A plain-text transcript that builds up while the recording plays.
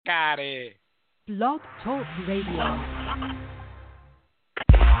Scotty. Blog Talk Radio.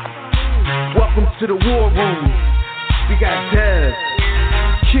 Welcome to the War Room. We got Dez,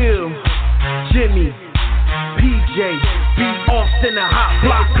 Kill, Jimmy, PJ, B. Austin, the Hot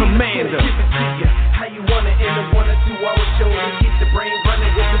Block Commander. How you wanna end a 1 or 2 hour show to keep the brain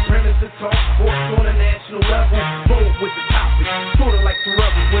running with the premise to talk sports on a national level? Bold with the topic, sorta like the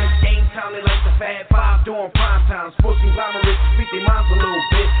rebels. When it's game time, they like the Fab Five during prime time. Sports conglomerates speak their minds a little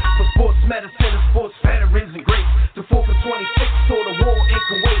bit. For sports medicine and sports veterans and greats. The 4 for 26, so the war in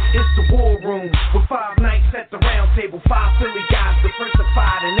Kuwait. It's the War Room with 5 nights at the round table. 5 Philly guys,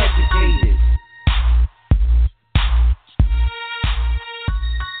 diversified and educated.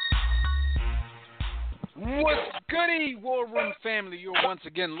 What's goody, War Room family? You're once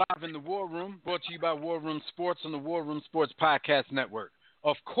again live in the War Room, brought to you by War Room Sports on the War Room Sports Podcast Network.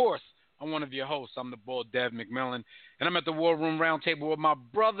 Of course, I'm one of your hosts. I'm the boy, Dev McMillan, and I'm at the War Room Roundtable with my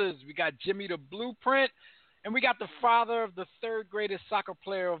brothers. We got Jimmy the Blueprint, and we got the father of the third greatest soccer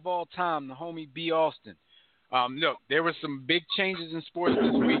player of all time, the homie B. Austin. Look, there were some big changes in sports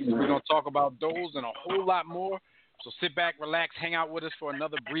this week. We're going to talk about those and a whole lot more. So sit back, relax, hang out with us for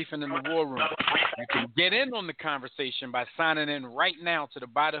another briefing in the War Room. You can get in on the conversation by signing in right now to the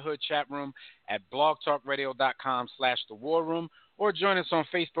By the Hood chat room at blogtalkradio.com/The War Room, or join us on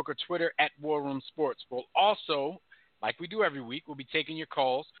Facebook or Twitter at War Room Sports. We'll also, like we do every week, we'll be taking your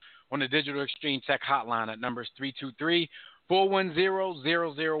calls on the Digital Extreme Tech Hotline at numbers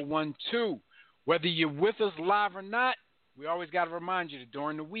 323-410-0012. Whether you're with us live or not, we always got to remind you that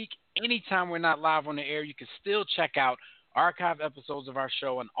during the week, anytime we're not live on the air, you can still check out archive episodes of our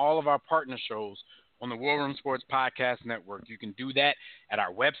show and all of our partner shows on the War Room Sports Podcast Network. You can do that at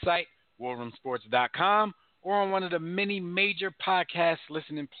our website, warroomsports.com, or on one of the many major podcast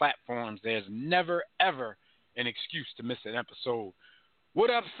listening platforms. There's never, ever an excuse to miss an episode. What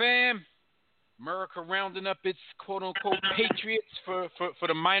up, fam? America rounding up its quote-unquote patriots for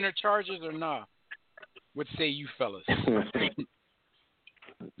the minor charges or nah? What say you fellas?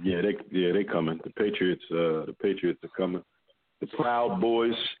 Yeah, they coming. The Patriots are coming. The Proud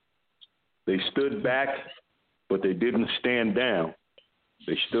Boys, they stood back, but they didn't stand down.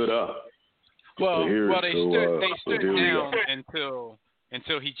 They stood up. Well, they stood down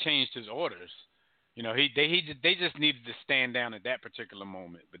until he changed his orders. You know, they just needed to stand down at that particular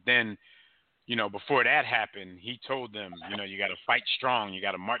moment. But then, you know, before that happened, he told them, you know, you got to fight strong. You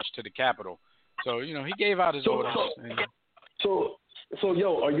got to march to the Capitol. So, you know, he gave out his orders. So,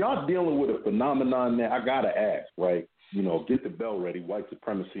 yo, are y'all dealing with a phenomenon that I got to ask, right? You know, get the bell ready, white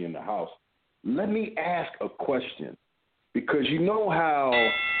supremacy in the house. Let me ask a question, because you know how,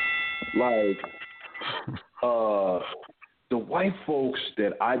 like, the white folks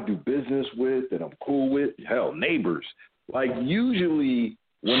that I do business with, that I'm cool with, hell, neighbors, like, usually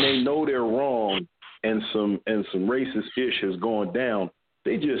when they know they're wrong and some racist ish has gone down,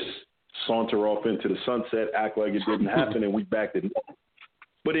 they just saunter off into the sunset, act like it didn't happen, and we back to normal.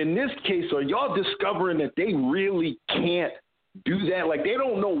 But in this case, are y'all discovering that they really can't do that? Like, they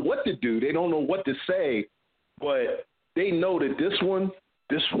don't know what to do. They don't know what to say, but they know that this one's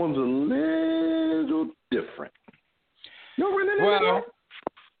a little different. You really well,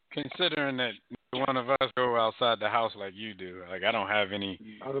 considering that one of us go outside the house like you do, like I don't have any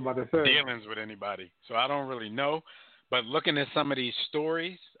dealings with anybody, so I don't really know. But looking at some of these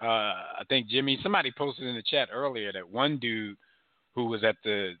stories, I think somebody posted in the chat earlier that one dude who was at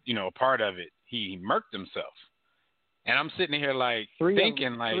the, you know, part of it, he murked himself. And I'm sitting here like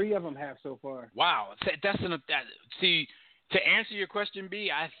thinking like 3 of them have so far. Wow, see, to answer your question, B,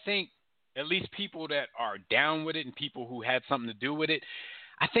 I think at least people that are down with it and people who had something to do with it,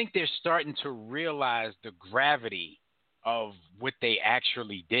 I think they're starting to realize the gravity of what they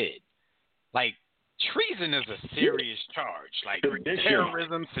actually did. Like, treason is a serious charge. Like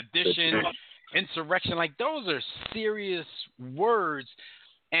terrorism, sedition, insurrection, like those are serious words.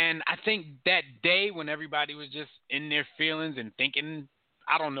 And I think that day when everybody was just in their feelings and thinking,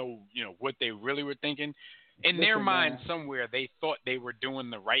 I don't know, you know, what they really were thinking, in their mind somewhere they thought they were doing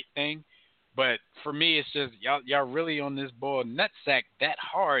the right thing. But for me, it's just y'all really on this ball nutsack that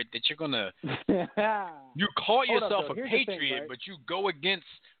hard that you're gonna you call yourself a patriot, thing, right? But you go against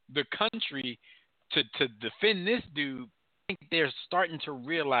the country to defend this dude. I think they're starting to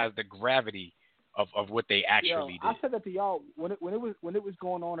realize the gravity of what they actually did. I said that to y'all when it was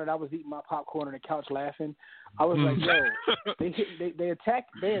going on and I was eating my popcorn on the couch laughing. I was like, yo, they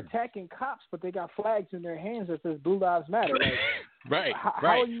attacking cops, but they got flags in their hands that says Blue Lives Matter. Like, right. How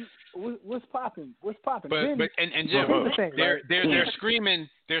are you? What's popping? What's popping? But Jim, they're screaming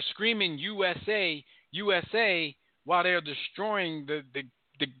USA, USA, while they're destroying the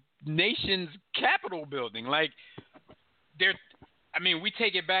nation's Capitol building. Like, we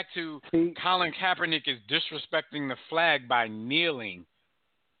take it back to Colin Kaepernick is disrespecting the flag by kneeling,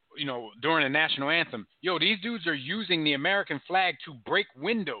 during the national anthem. Yo, these dudes are using the American flag to break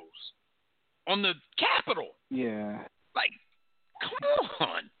windows on the Capitol. Yeah. Like, come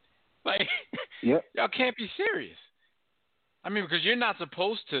on. Like, yep. Y'all can't be serious. Because you're not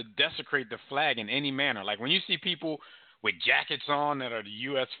supposed to desecrate the flag in any manner. Like, when you see people with jackets on that are the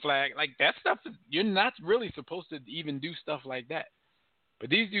U.S. flag, like, that stuff, you're not really supposed to even do stuff like that. But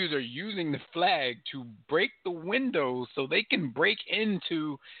these dudes are using the flag to break the windows so they can break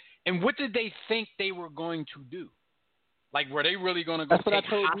into. And what did they think they were going to do? Like, were they really going to go take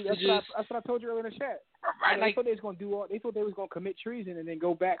hostages? That's what I told you earlier in the chat. Right, they thought they was going to do They thought they was going to commit treason and then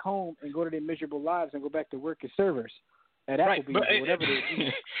go back home and go to their miserable lives and go back to work as servers at Applebee's or whatever they do.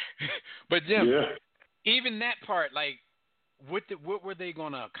 But Jim, even that part, like, what were they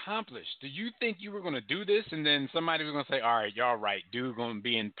going to accomplish? Do you think you were going to do this and then somebody was going to say, all right, y'all right, dude going to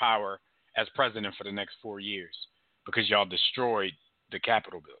be in power as president for the next 4 years because y'all destroyed the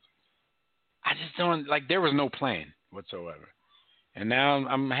Capitol building? I just don't, like, there was no plan whatsoever. And now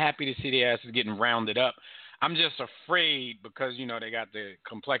I'm happy to see the asses getting rounded up. I'm just afraid because, they got the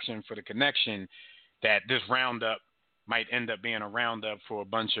complexion for the connection that this roundup might end up being a roundup for a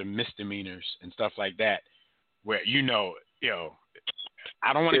bunch of misdemeanors and stuff like that where,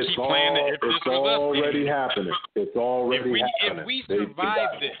 I don't want to keep playing it. It's already happening. It's already happening. If we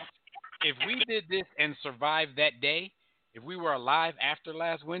survive this, if we did this and survived that day, if we were alive after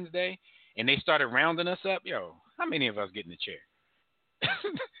last Wednesday and they started rounding us up, how many of us get in the chair?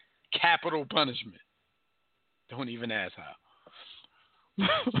 Capital punishment. Don't even ask how.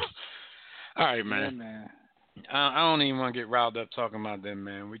 All right, man. Yeah, man. I don't even want to get riled up talking about them,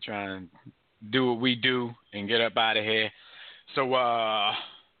 man. We try and do what we do and get up out of here. So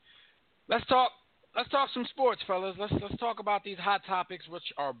let's talk some sports, fellas. Let's talk about these hot topics which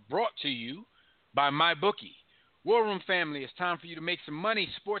are brought to you by MyBookie. War Room family, it's time for you to make some money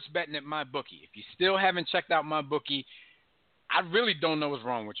sports betting at MyBookie. If you still haven't checked out MyBookie, I really don't know what's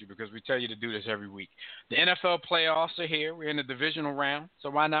wrong with you because we tell you to do this every week. The NFL playoffs are here. We're in the Divisional Round, so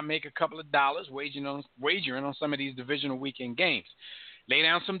why not make a couple of dollars wagering on some of these divisional weekend games? Lay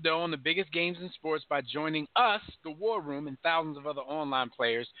down some dough on the biggest games in sports by joining us, the War Room, and thousands of other online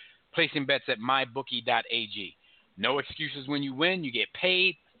players placing bets at mybookie.ag. No excuses when you win. You get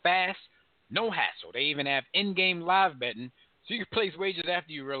paid fast, no hassle. They even have in-game live betting, so you can place wagers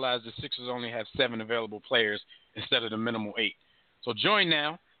after you realize the Sixers only have 7 available players instead of the minimal 8. So join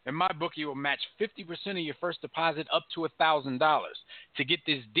now, and MyBookie will match 50% of your first deposit up to $1,000. To get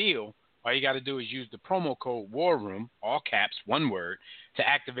this deal, all you got to do is use the promo code WARROOM, all caps, one word, to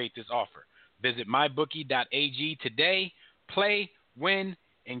activate this offer. Visit mybookie.ag today, play, win,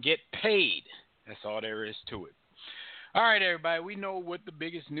 and get paid. That's all there is to it. All right, everybody, we know what the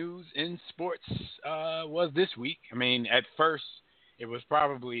biggest news in sports was this week. At first, it was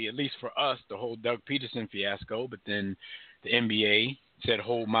probably, at least for us, the whole Doug Pederson fiasco, but then the NBA said,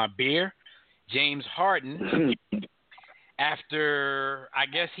 hold my beer. James Harden, after I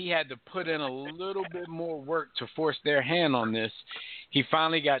guess he had to put in a little bit more work to force their hand on this, he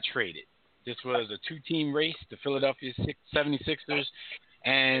finally got traded. This was a 2-team race, the Philadelphia 76ers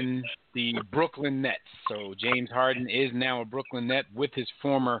and the Brooklyn Nets. So James Harden is now a Brooklyn Net with his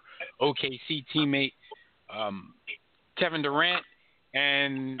former OKC teammate, Kevin Durant,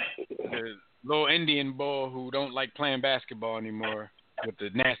 and the little Indian boy who don't like playing basketball anymore with the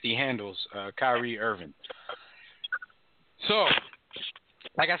nasty handles, Kyrie Irving. So,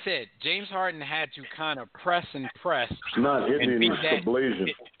 like I said, James Harden had to kind of press and press. Not Indian, it's ablation.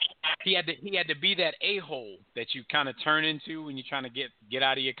 He had to be that a-hole that you kind of turn into when you're trying to get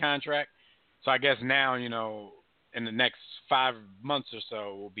out of your contract. So I guess now, in the next 5 months or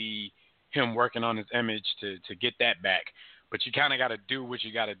so will be him working on his image to get that back. But you kind of got to do what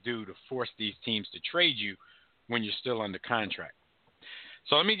you got to do to force these teams to trade you when you're still under contract.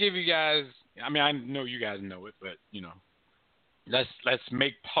 So let me give you guys, I know you guys know it, but, let's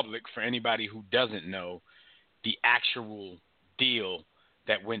make public for anybody who doesn't know the actual deal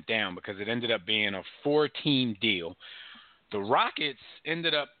that went down, because it ended up being a 4-team deal. The Rockets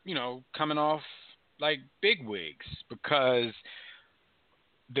ended up, coming off like big wigs because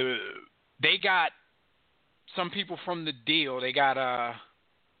they got some people from the deal. They got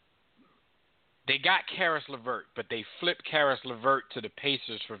Karis LeVert, but they flipped Karis LeVert to the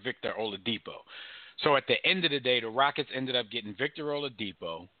Pacers for Victor Oladipo. So at the end of the day, the Rockets ended up getting Victor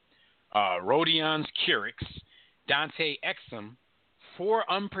Oladipo, Rodion Kurucs, Dante Exum, 4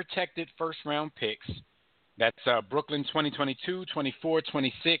 unprotected first-round picks. That's Brooklyn 2022, 24,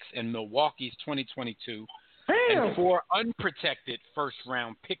 26, and Milwaukee's 2022. Damn. And 4 unprotected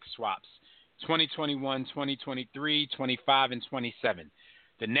first-round pick swaps, 2021, 2023, 25, and 27.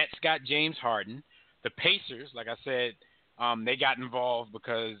 The Nets got James Harden. The Pacers, like I said, they got involved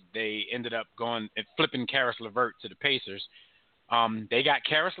because they ended up going and flipping Karis LeVert to the Pacers. They got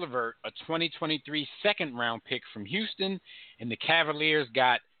Karis LeVert, a 2023 second-round pick from Houston, and the Cavaliers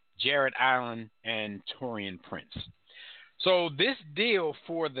got Jared Allen and Taurean Prince. So this deal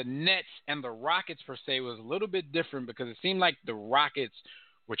for the Nets and the Rockets, per se, was a little bit different because it seemed like the Rockets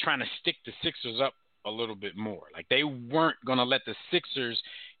were trying to stick the Sixers up a little bit more. Like they weren't going to let the Sixers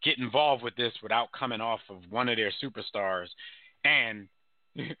get involved with this without coming off of one of their superstars and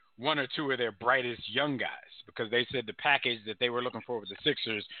one or two of their brightest young guys, because they said the package that they were looking for with the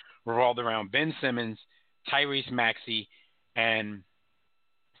Sixers revolved around Ben Simmons, Tyrese Maxey, and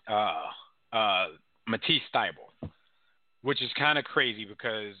Matisse Thybulle, which is kind of crazy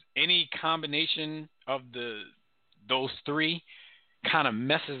because any combination of those three kind of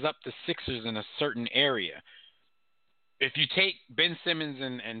messes up the Sixers in a certain area. If you take Ben Simmons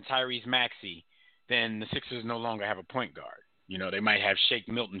and Tyrese Maxey, then the Sixers no longer have a point guard. You know, they might have Shake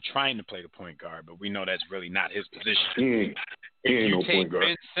Milton trying to play the point guard, but we know that's really not his position. If you take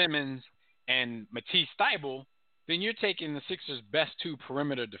Ben Simmons and Matisse Thybulle, then you're taking the Sixers' best 2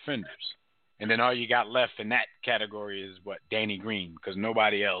 perimeter defenders. And then all you got left in that category is, Danny Green, because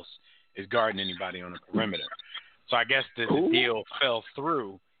nobody else is guarding anybody on the perimeter. So I guess the deal fell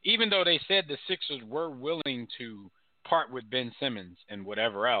through, even though they said the Sixers were willing to part with Ben Simmons and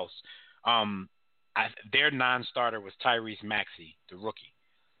whatever else. Their non-starter was Tyrese Maxey, the rookie.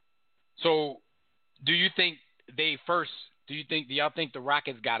 So do y'all think the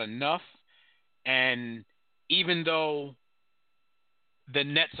Rockets got enough? And even though the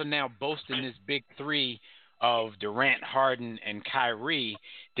Nets are now boasting this big three of Durant, Harden, and Kyrie,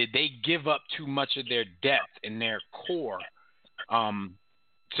 did they give up too much of their depth in their core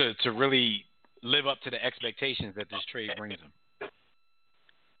to really live up to the expectations that this trade brings them?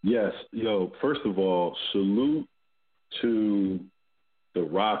 Yes. First of all, salute to the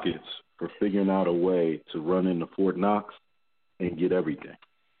Rockets for figuring out a way to run into Fort Knox and get everything.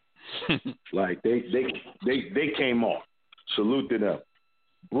 Like they came off. Salute to them.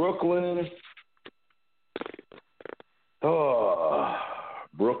 Brooklyn,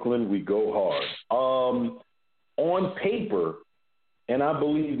 we go hard. On paper, and I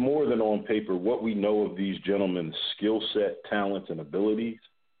believe more than on paper, what we know of these gentlemen's skill set, talents, and abilities,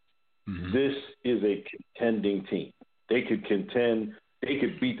 this is a contending team. They could contend. They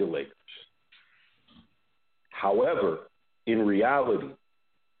could beat the Lakers. However, in reality,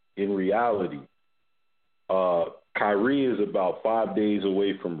 Kyrie is about 5 days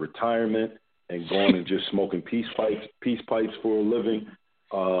away from retirement and going and just smoking peace pipes for a living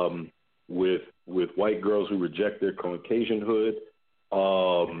with white girls who reject their Caucasian hood.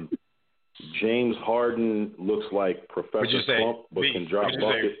 James Harden looks like Professor Plump, but can drop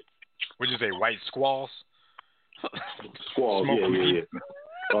buckets. Would you say white squalls? Squalls,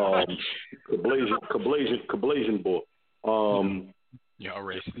 yeah. Cablasian bull.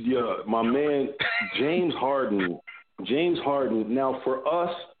 Racist. Yeah, my man, James Harden. Now, for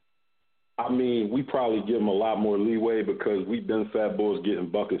us, I mean, we probably give him a lot more leeway because we've been fat boys getting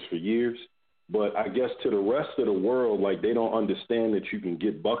buckets for years. But I guess to the rest of the world, like, they don't understand that you can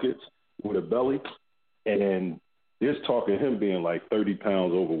get buckets with a belly. And there's talk of him being like 30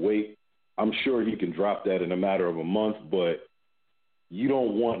 pounds overweight. I'm sure he can drop that in a matter of a month, but you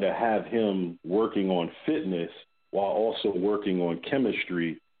don't want to have him working on fitness while also working on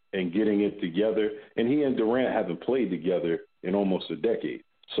chemistry and getting it together. And he and Durant haven't played together in almost a decade.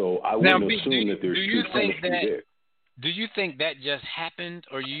 So I wouldn't assume that there's true chemistry there. Do you think that just happened,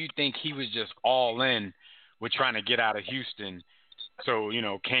 or do you think he was just all in with trying to get out of Houston, so,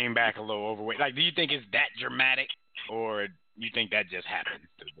 came back a little overweight? Like, do you think it's that dramatic, or you think that just happened,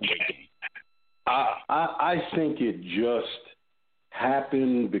 the weight gain? I think it just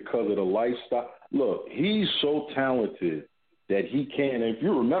happened because of the lifestyle. Look, he's so talented that he can. If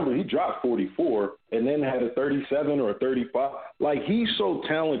you remember, he dropped 44 and then had a 37 or a 35. Like, he's so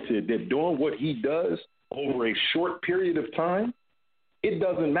talented that doing what he does over a short period of time, it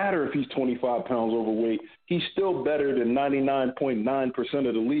doesn't matter if he's 25 pounds overweight. He's still better than 99.9%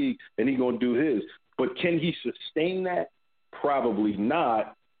 of the league, and he's going to do his. But can he sustain that? Probably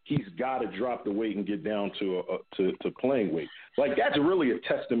not. He's got to drop the weight and get down to playing weight. Like, that's really a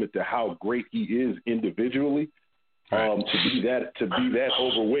testament to how great he is individually. To be that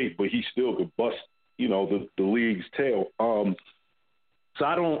overweight, but he still could bust, the league's tail.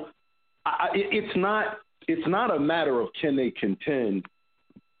 So it's it's not a matter of can they contend,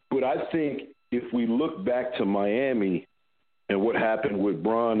 but I think if we look back to Miami and what happened with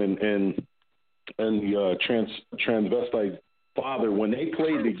Bron and the transvestite father, when they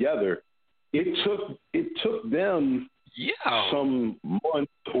played together, it took them some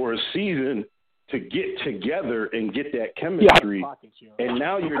months or a season to get together and get that chemistry. And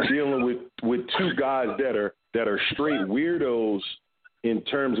now you're dealing with two guys that are straight weirdos in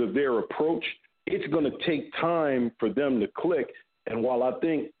terms of their approach. It's going to take time for them to click. And while I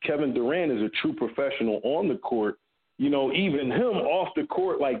think Kevin Durant is a true professional on the court, you know, even him off the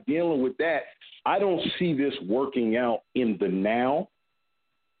court, like dealing with that, I don't see this working out in the now.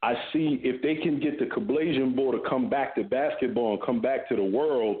 I see if they can get the Kablasian Bull to come back to basketball and come back to the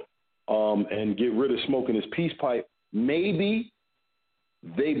world and get rid of smoking his peace pipe, maybe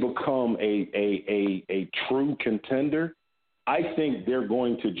they become a true contender. I think they're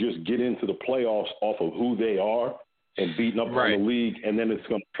going to just get into the playoffs off of who they are and beating up on the league, and then it's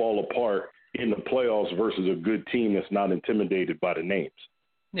going to fall apart in the playoffs versus a good team that's not intimidated by the names.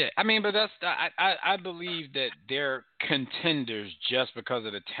 Yeah, I mean, but that's I believe that they're contenders just because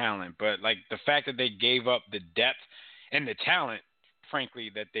of the talent. But, like, the fact that they gave up the depth and the talent, frankly,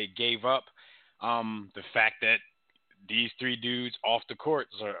 that they gave up, the fact that these three dudes off the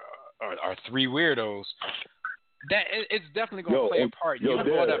courts are three weirdos, that it's definitely going to play a part. You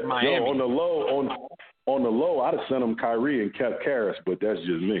brought up Miami. On the low, I'd have sent them Kyrie and kept Karras, but that's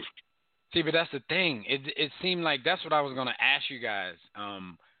just me. See, but that's the thing. It seemed like that's what I was going to ask you guys.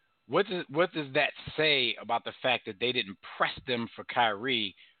 What does that say about the fact that they didn't press them for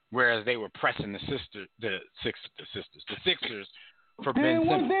Kyrie, whereas they were pressing the Sixers for Ben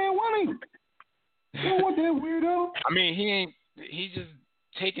Simmons? They don't want that weirdo. I mean, he's just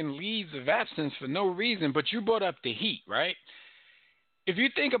taking leaves of absence for no reason. But you brought up the Heat, right? If you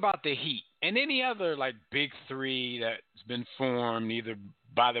think about the Heat and any other like big three that's been formed either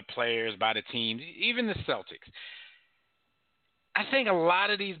by the players, by the teams, even the Celtics, I think a lot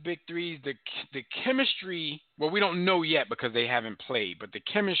of these big threes, the chemistry, well, we don't know yet because they haven't played, but the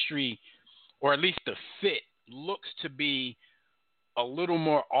chemistry, or at least the fit, looks to be a little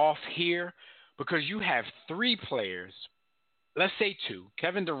more off here because you have three players, let's say two.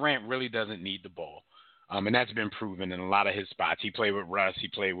 Kevin Durant really doesn't need the ball, and that's been proven in a lot of his spots. He played with Russ. He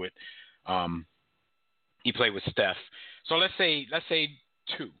played with Steph. So let's say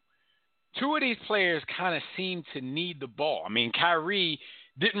two. Two of these players kind of seem to need the ball. I mean, Kyrie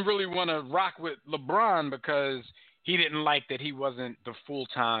didn't really want to rock with LeBron because he didn't like that he wasn't the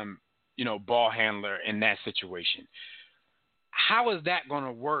full-time, ball handler in that situation. How is that going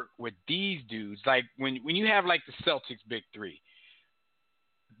to work with these dudes? Like when you have like the Celtics big three,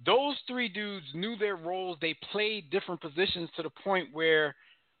 those three dudes knew their roles. They played different positions to the point where,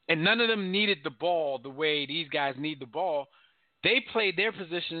 and none of them needed the ball the way these guys need the ball. They played their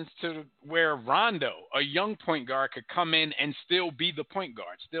positions to where Rondo, a young point guard, could come in and still be the point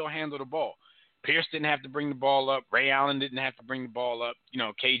guard, still handle the ball. Pierce didn't have to bring the ball up. Ray Allen didn't have to bring the ball up.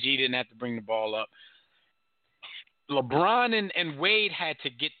 KG didn't have to bring the ball up. LeBron and Wade had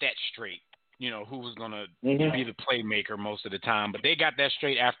to get that straight, who was going to be the playmaker most of the time. But they got that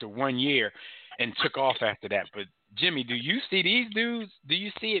straight after 1 year and took off after that. But, Jimmy, do you see these dudes? Do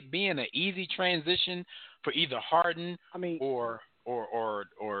you see it being an easy transition for either Harden or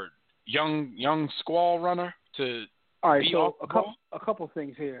young squall runner to be off the ball? A couple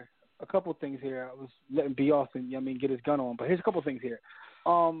things here. I was letting B Austin, get his gun on. But here's a couple things here.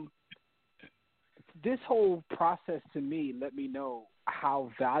 This whole process to me let me know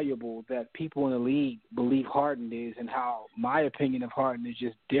how valuable that people in the league believe Harden is, and how my opinion of Harden is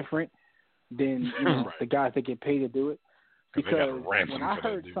just different than the guys that get paid to do it. Because when I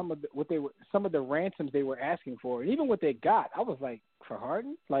heard some of the ransoms they were asking for, and even what they got, I was like, for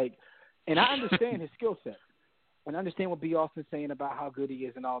Harden, and I understand his skill set, and I understand what B. Austin's saying about how good he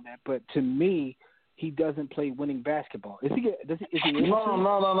is and all that. But to me, he doesn't play winning basketball. Is he?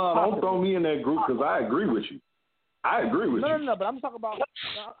 No. Don't throw me in that group because I agree with you. No. But I'm talking about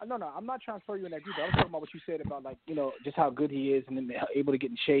no. I'm not trying to throw you in that group. I'm talking about what you said about just how good he is and then able to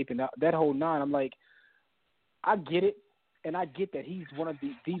get in shape and that whole nine. I'm like, I get it. And I get that he's one of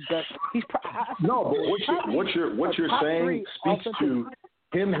the best. But what you're saying speaks to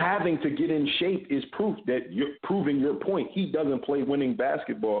him having to get in shape is proof that you're proving your point. He doesn't play winning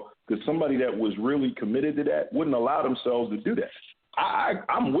basketball because somebody that was really committed to that wouldn't allow themselves to do that.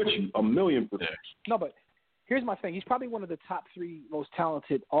 I'm with you 1,000,000%. No, but here's my thing. He's probably one of the top three most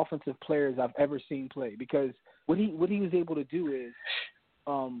talented offensive players I've ever seen play, because what he was able to do is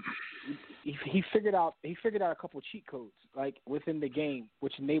he figured out a couple cheat codes like within the game,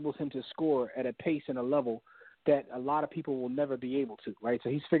 which enables him to score at a pace and a level that a lot of people will never be able to. Right, so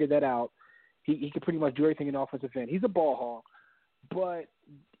he's figured that out. He can pretty much do everything in the offensive end. He's a ball hog, but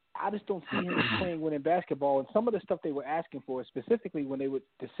I just don't see him playing winning basketball. And some of the stuff they were asking for, specifically when they would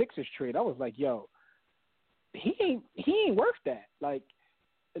the Sixers trade, I was like, yo, he ain't worth that. Like,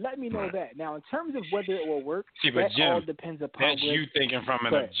 let me know that. Now, in terms of whether it will work, that Jim, all depends upon that's you thinking from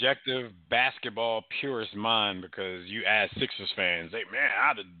an objective basketball purist mind, because you ask Sixers fans, hey, man,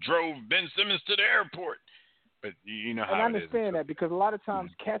 I'd have drove Ben Simmons to the airport. But you know how and I understand that, because a lot of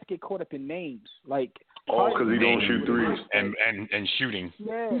times cats get caught up in names. Like, because he don't shoot threes. And shooting.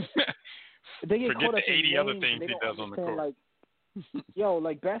 Yeah. They get Forget caught up the 80 in other names, things they he don't does on the court. Like, yo,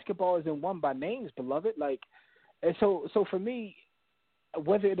 like, basketball isn't won by names, beloved. Like, and so for me,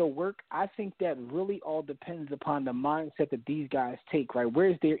 whether it'll work, I think that really all depends upon the mindset that these guys take, right?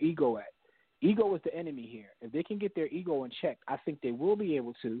 Where's their ego at? Ego is the enemy here. If they can get their ego in check, I think they will be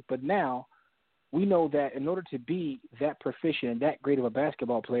able to. But now we know that in order to be that proficient and that great of a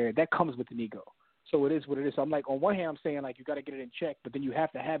basketball player, that comes with an ego. So it is what it is. So I'm like, on one hand, I'm saying, like, you got to get it in check, but then you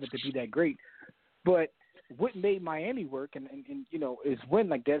have to have it to be that great. But what made Miami work, and you know, is when,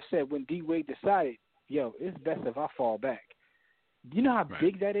 like Dev said, when D. Wade decided, yo, it's best if I fall back. You know how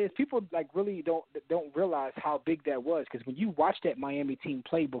big that is? People like really don't realize how big that was, because when you watch that Miami team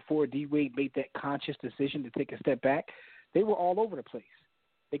play before D. Wade made that conscious decision to take a step back, they were all over the place.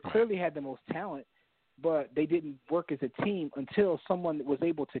 They clearly had the most talent, but they didn't work as a team until someone was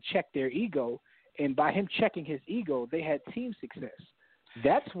able to check their ego, and by him checking his ego, they had team success.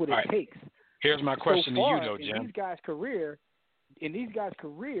 That's what it takes. Here's my question so far, to you, though, Jim. In these guys'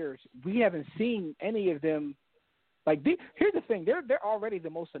 careers, we haven't seen any of them. Like, here's the thing: they're already the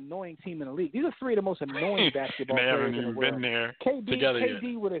most annoying team in the league. These are three of the most annoying basketball players in the world. They haven't even been there together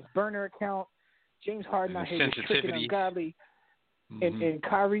KD yet. with his burner account, James Harden out here just tricking ungodly, and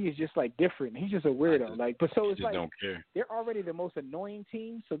Kyrie is just like different. He's just a weirdo. But so it's like they're already the most annoying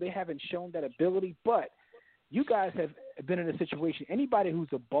team, so they haven't shown that ability. But you guys have been in a situation. Anybody who's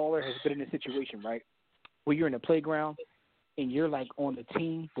a baller has been in a situation, right, where you're in the playground and you're like on the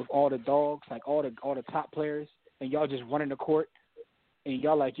team with all the dogs, like all the top players. And y'all just running the court, and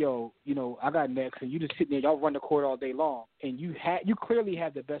y'all like, yo, you know, I got next, and you just sitting there, y'all run the court all day long, and you clearly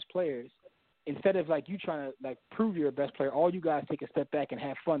have the best players. Instead of like you trying to like prove you're a best player, all you guys take a step back and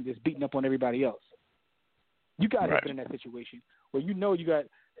have fun, just beating up on everybody else. You guys have been in that situation where you know you got.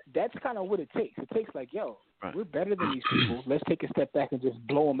 That's kind of what it takes. It takes like, yo, we're better than these people. Let's take a step back and just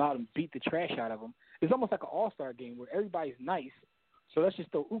blow them out and beat the trash out of them. It's almost like an all-star game where everybody's nice, so let's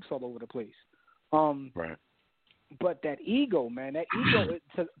just throw oops all over the place. Right. But that ego, man,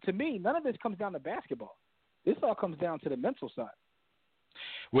 to me, none of this comes down to basketball. This all comes down to the mental side.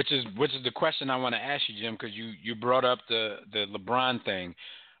 Which is the question I want to ask you, Jim, because you brought up the LeBron thing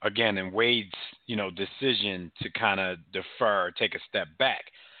again, and Wade's decision to kind of defer, take a step back.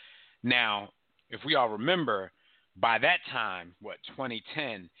 Now, if we all remember, by that time,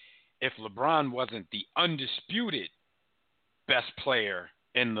 2010, if LeBron wasn't the undisputed best player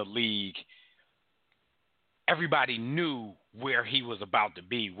in the league, everybody knew where he was about to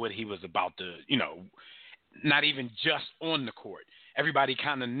be, what he was about to, not even just on the court. Everybody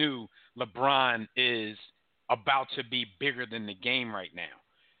kind of knew LeBron is about to be bigger than the game right now.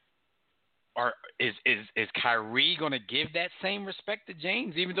 Or is Kyrie going to give that same respect to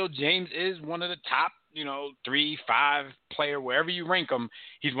James, even though James is one of the top, 3, 5 player, wherever you rank him,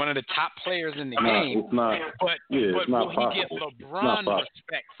 he's one of the top players in the game. But will he get LeBron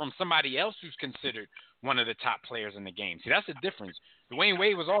respect from somebody else who's considered one of the top players in the game? See, that's the difference. Dwayne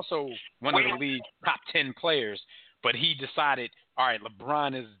Wade was also one of the league's top 10 players, but he decided, all right,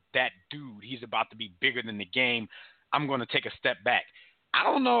 LeBron is that dude. He's about to be bigger than the game. I'm going to take a step back. I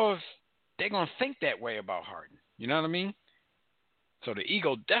don't know if they're going to think that way about Harden. You know what I mean? So the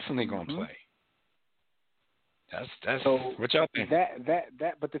ego definitely going to play. That's so what y'all think.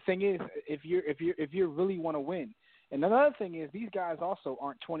 But the thing is, if you really want to win, and another thing is, these guys also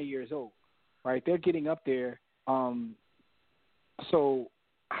aren't 20 years old, right? They're getting up there. So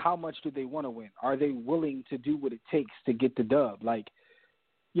how much do they want to win? Are they willing to do what it takes to get the dub? Like,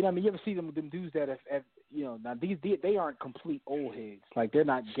 you ever see them dudes that have now they aren't complete old heads. Like, they're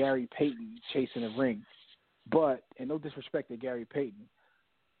not Gary Payton chasing a ring. But, and no disrespect to Gary Payton,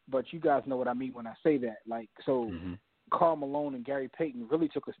 but you guys know what I mean when I say that. Like, so Karl Malone and Gary Payton really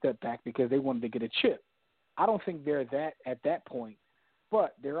took a step back because they wanted to get a chip. I don't think they're that at that point,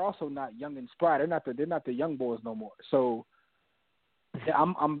 but they're also not young and spry. They're not the young boys no more. So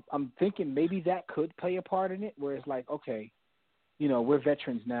I'm thinking maybe that could play a part in it, where it's like, okay, we're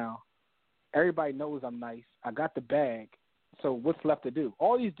veterans now. Everybody knows I'm nice. I got the bag. So what's left to do?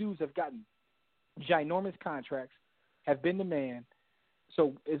 All these dudes have gotten ginormous contracts, have been the man.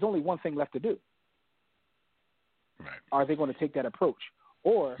 So there's only one thing left to do. Right. Are they going to take that approach?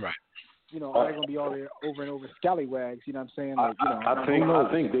 Or, right. Are they going to be all there over and over scallywags? You know what I'm saying? Like, I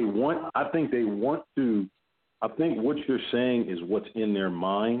think they want to. I think what you're saying is what's in their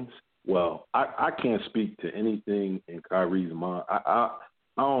minds. Well, I can't speak to anything in Kyrie's mind. I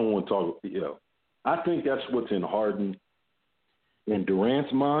don't want to talk. I think that's what's in Harden and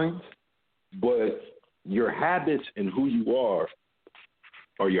Durant's minds. But your habits and who you are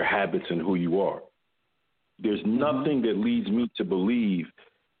your habits and who you are. There's nothing that leads me to believe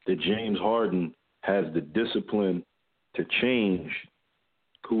that James Harden has the discipline to change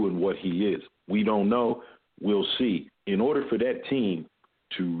who and what he is. We don't know. We'll see. In order for that team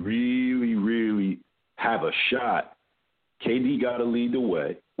to really, really have a shot, KD got to lead the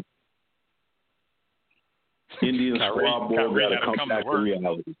way. Indian squad boy got to come back to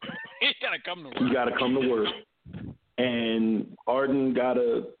reality. He got to come to work. He got to come to work. And Harden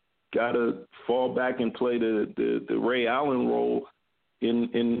gotta fall back and play the Ray Allen role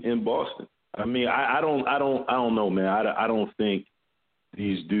in Boston. I mean, I don't know, man. I don't think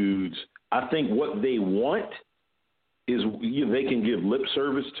these dudes. I think what they want is they can give lip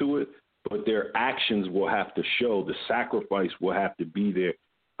service to it, but their actions will have to show. The sacrifice will have to be there.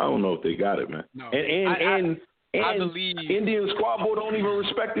 I don't know if they got it, man. No. And I believe Indian squad boy don't even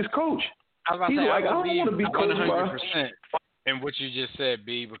respect his coach. I was about He's to say, like, I don't want to be coached 100% in what you just said,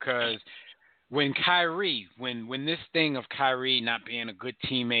 B, because when this thing of Kyrie not being a good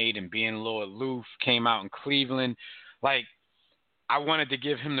teammate and being a little aloof came out in Cleveland, like, I wanted to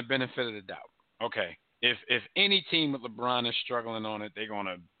give him the benefit of the doubt. Okay, if any team with LeBron is struggling on it, they're going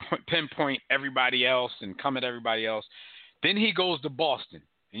to pinpoint everybody else and come at everybody else. Then he goes to Boston,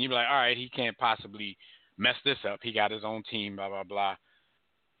 and you're like, all right, he can't possibly mess this up. He got his own team, blah, blah, blah.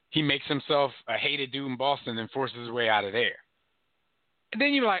 He makes himself a hated dude in Boston and forces his way out of there. And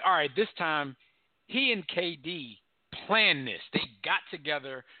then you're like, all right, this time he and KD planned this. They got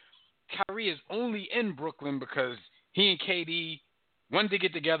together. Kyrie is only in Brooklyn because he and KD wanted to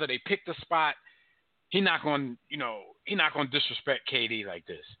get together. They picked a spot. He's not going to disrespect KD like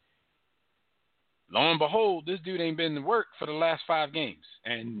this. Lo and behold, this dude ain't been to work for the last 5 games.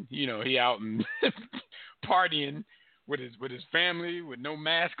 And, he out and partying with his family, with no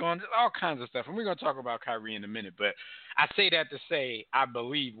mask on, just all kinds of stuff. And we're going to talk about Kyrie in a minute. But I say that to say I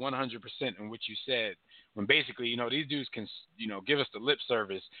believe 100% in what you said, when basically, these dudes can, give us the lip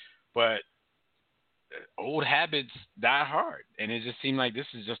service, but old habits die hard. And it just seemed like this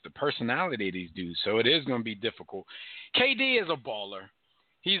is just the personality of these dudes. So it is going to be difficult. KD is a baller.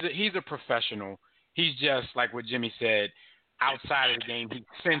 He's a professional. He's just like what Jimmy said. Outside of the game, he's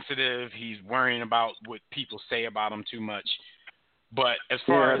sensitive. He's worrying about what people say about him too much. But as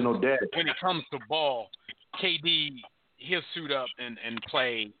far as when it comes to ball, KD, he'll suit up and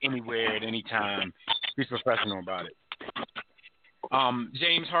play anywhere at any time. He's professional about it.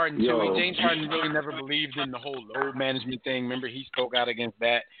 James Harden, too. James Harden really never believed in the whole load management thing. Remember, he spoke out against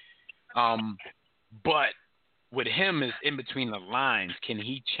that. But with him is in between the lines, can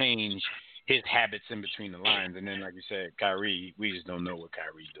he change his habits in between the lines? And then, like you said, Kyrie, we just don't know what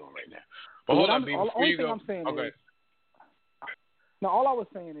Kyrie's doing right now. But hold on, before you go. All I was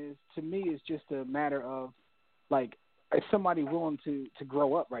saying is, to me, it's just a matter of, like, is somebody willing to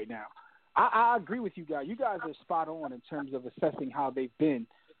grow up right now? I agree with you guys. You guys are spot on in terms of assessing how they've been.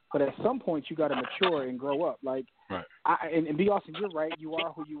 But at some point, you got to mature and grow up. Like, right. And be Austin, you're right. You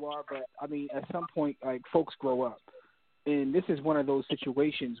are who you are. But, I mean, at some point, like, folks grow up. And this is one of those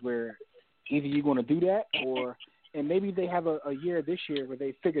situations where either you're going to do that and maybe they have a year this year where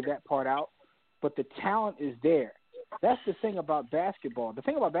they figure that part out. But the talent is there. That's the thing about basketball. The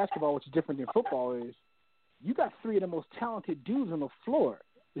thing about basketball, which is different than football, is you got 3 of the most talented dudes on the floor.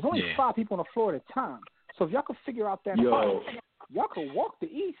 There's only 5 people on the floor at a time. So if y'all could figure out that part, y'all could walk the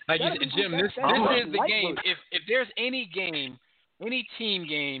East. Like Jim, this is the game. If there's any game, any team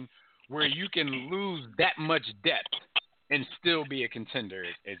game where you can lose that much depth and still be a contender,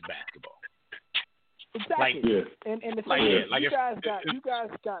 is basketball. Exactly. And the thing is,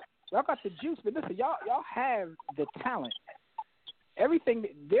 y'all got the juice, but listen, y'all have the talent. Everything,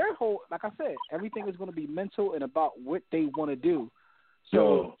 like I said, everything is going to be mental and about what they want to do.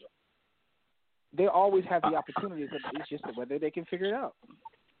 So they always have the opportunities. It's just whether they can figure it out.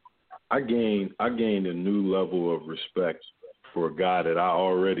 I gained a new level of respect for a guy that I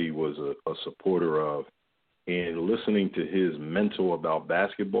already was a supporter of, and listening to his mental about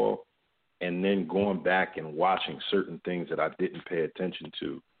basketball and then going back and watching certain things that I didn't pay attention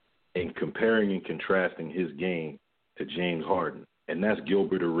to and comparing and contrasting his game to James Harden, and that's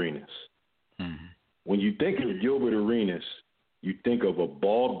Gilbert Arenas. Mm-hmm. When you think of Gilbert Arenas, you think of a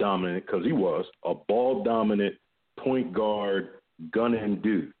ball-dominant, because he was, a ball-dominant point guard, gun-in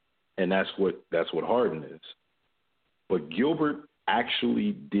dude, and that's what Harden is. But Gilbert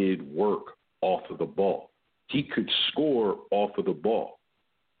actually did work off of the ball. He could score off of the ball.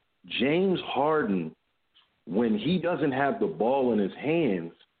 James Harden, when he doesn't have the ball in his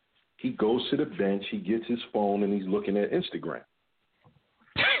hands, he goes to the bench, he gets his phone, and he's looking at Instagram.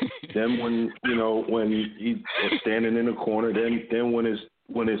 Then when he's standing in the corner, then when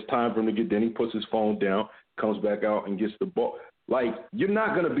it's time for him to get, then he puts his phone down, comes back out and gets the ball. Like, you're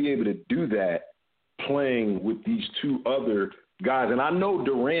not going to be able to do that playing with these two other guys. And I know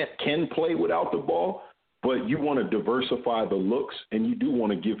Durant can play without the ball, but you want to diversify the looks, and you do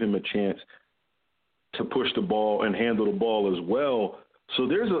want to give him a chance to push the ball and handle the ball as well. So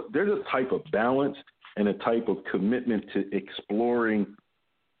there's a type of balance and a type of commitment to exploring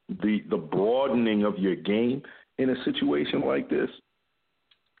the broadening of your game in a situation like this.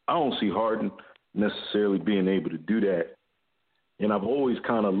 I don't see Harden necessarily being able to do that. And I've always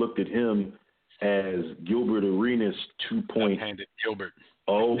kind of looked at him as Gilbert Arenas 2.0. Left-handed Gilbert.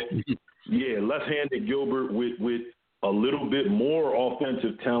 Oh, yeah, left-handed Gilbert with a little bit more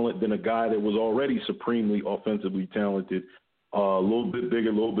offensive talent than a guy that was already supremely offensively talented, a little bit bigger,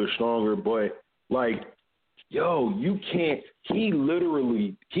 a little bit stronger. But, like, yo, you can't – he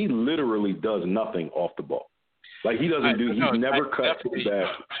literally does nothing off the ball. Like, he doesn't do – he never cuts to the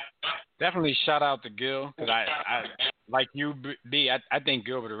basket. Definitely shout out to Gil, because I like you, B, I think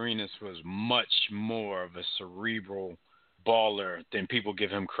Gilbert Arenas was much more of a cerebral baller than people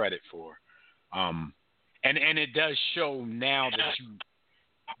give him credit for. And it does show now that you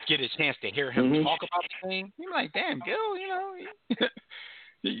get a chance to hear him talk about the thing. You're like, damn, Gil,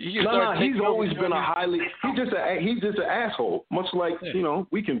 he's always been a highly – he's just an asshole, much like,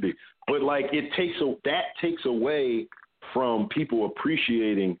 we can be. But, like, that takes away from people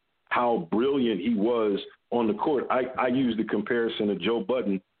appreciating how brilliant he was on the court. I use the comparison of Joe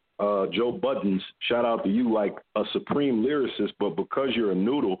Budden's, shout out to you, like a supreme lyricist, but because you're a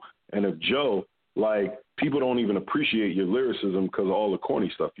noodle and a Joe, like, people don't even appreciate your lyricism because of all the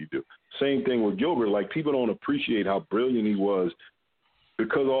corny stuff you do. Same thing with Gilbert. Like, people don't appreciate how brilliant he was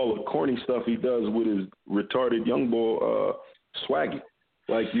because of all the corny stuff he does with his retarded young boy swaggy.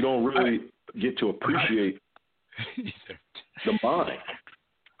 Like, you don't really get to appreciate the mind.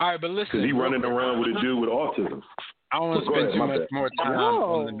 All right, but listen. Because he's running around with a dude with autism. I don't want to spend too much more time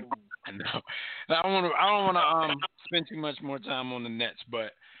on the Nets. I don't want to spend too much more time on the Nets,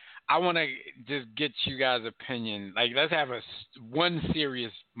 but I want to just get you guys' opinion. Like, let's have one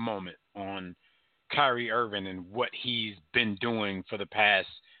serious moment on Kyrie Irving and what he's been doing for the past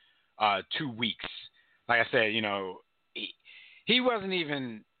 2 weeks. Like I said, he wasn't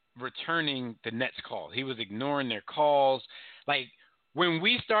even returning the Nets calls. He was ignoring their calls. Like, when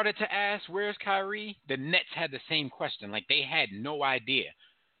we started to ask, where's Kyrie, the Nets had the same question. Like, they had no idea.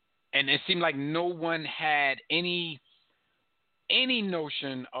 And it seemed like no one had any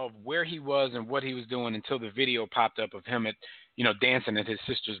notion of where he was and what he was doing until the video popped up of him at, dancing at his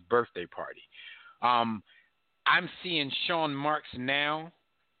sister's birthday party. I'm seeing Sean Marks now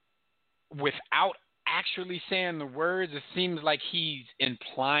without actually saying the words. It seems like he's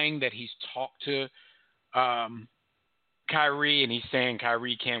implying that he's talked to Kyrie, and he's saying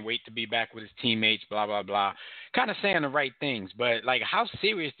Kyrie can't wait to be back with his teammates, blah, blah, blah. Kind of saying the right things. But, like, how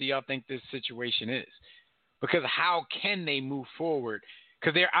serious do y'all think this situation is? Because how can they move forward?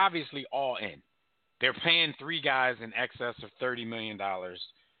 Because they're obviously all in. They're paying 3 guys in excess of $30 million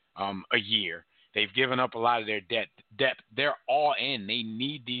a year. They've given up a lot of their depth. They're all in. They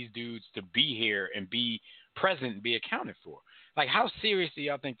need these dudes to be here and be present and be accounted for. Like, how serious do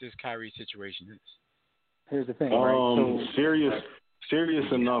y'all think this Kyrie situation is? Here's the thing, right? Serious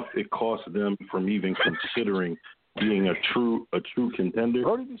enough it costs them from even considering being a true contender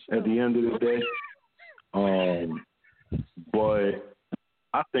at the end of the day. But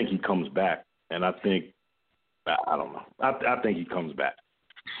I think he comes back, and I don't know. I think he comes back.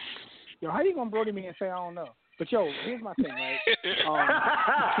 Yo, how you gonna Brody me and say I don't know? But yo, here's my thing, right?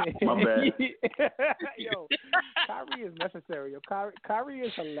 My bad. Yo, Kyrie is necessary. Yo, Kyrie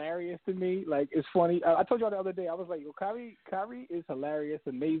is hilarious to me. Like, it's funny. I told y'all the other day, I was like, yo, Kyrie is hilarious,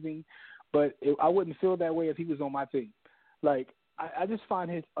 amazing, but I wouldn't feel that way if he was on my team. Like, I just find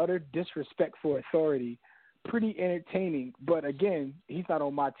his utter disrespect for authority pretty entertaining. But again, he's not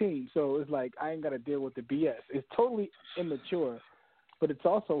on my team, so it's like I ain't got to deal with the BS. It's totally immature But it's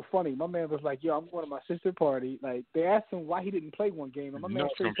also funny. My man was like, "Yo, I'm going to my sister's party." Like they asked him why he didn't play one game, and my man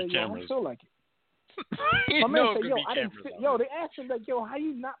straight said, "Yo, I don't feel like it." My man said, "Yo, I didn't." Yo, they asked him like, "Yo, how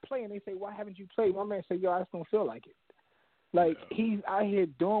you not playing?" They say, "Why haven't you played?" My man said, "Yo, I just don't feel like it." Like he's out here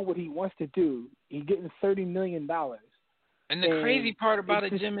doing what he wants to do. He's getting $30 million. And the crazy part about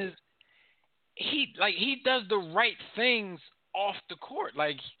it, Jim, is he does the right things off the court.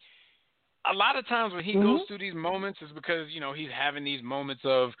 Like a lot of times when he goes through these moments is because, he's having these moments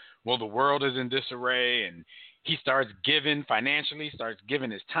of, well, the world is in disarray, and he starts giving financially, starts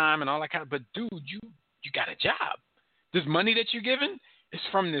giving his time and all that kind of, but dude, you got a job. This money that you're giving is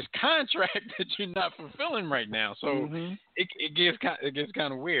from this contract that you're not fulfilling right now. So it gets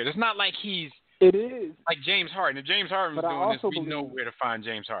kind of weird. It's not like it is like James Harden. If James Harden was doing this, we know where to find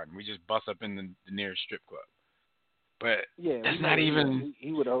James Harden. We just bust up in the nearest strip club. But that's not even.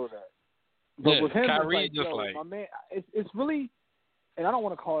 He would owe that. But with him, Kyrie, it's like, my man, it's really, and I don't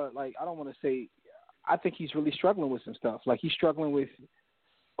want to call it like, I don't want to say, I think he's really struggling with some stuff. Like he's struggling with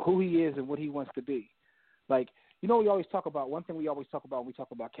who he is and what he wants to be. Like, we always talk about, one thing we always talk about when we talk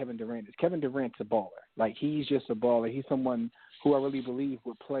about Kevin Durant is Kevin Durant's a baller. Like he's just a baller. He's someone who I really believe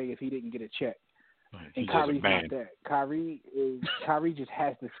would play if he didn't get a check. And Kyrie's not that. Kyrie just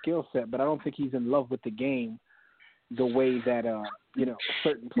has the skill set, but I don't think he's in love with the game the way that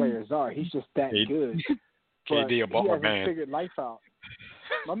certain players are. He's just that good. But KD, a baller, he hasn't figured life out.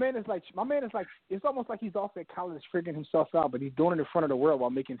 My man is like it's almost like he's off at college figuring himself out, but he's doing it in front of the world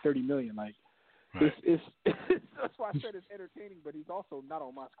while making $30 million. Like it's that's why I said it's entertaining, but he's also not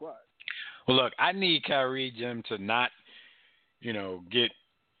on my squad. Well, look, I need Kyrie, Jim, to not get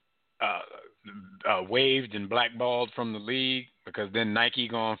waived and blackballed from the league, because then Nike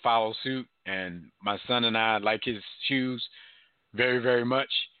gonna follow suit, and my son and I like his shoes very, very much,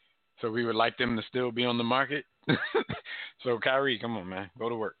 so we would like them to still be on the market. So Kyrie, come on, man, go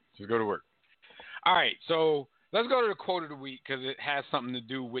to work. Just go to work. All right, so let's go to the quote of the week, because it has something to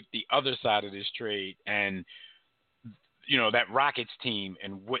do with the other side of this trade and that Rockets team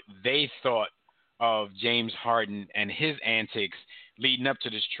and what they thought of James Harden and his antics leading up to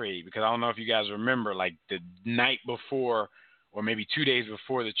this trade. Because I don't know if you guys remember, like the night before or maybe 2 days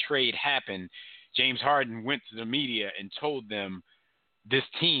before the trade happened, James Harden went to the media and told them this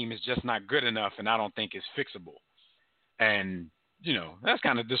team is just not good enough and I don't think it's fixable. And, that's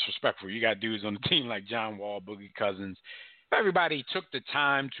kind of disrespectful. You got dudes on the team like John Wall, Boogie Cousins. If everybody took the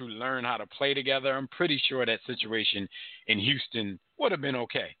time to learn how to play together, I'm pretty sure that situation in Houston would have been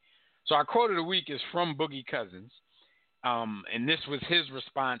okay. So our quote of the week is from Boogie Cousins. And this was his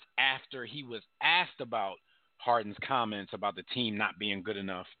response after he was asked about Harden's comments about the team not being good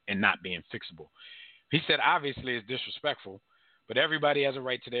enough and not being fixable. He said, obviously it's disrespectful, but everybody has a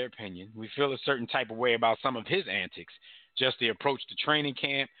right to their opinion. We feel a certain type of way about some of his antics, just the approach to training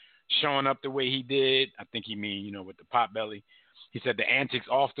camp, showing up the way he did. I think he mean, with the pot belly. He said the antics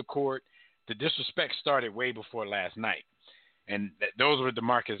off the court, the disrespect started way before last night. And those were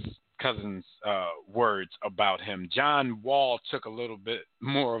DeMarcus Cousins' words about him. John Wall took a little bit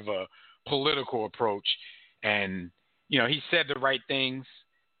more of a political approach, and he said the right things,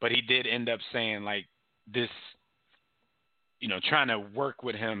 but he did end up saying like this, trying to work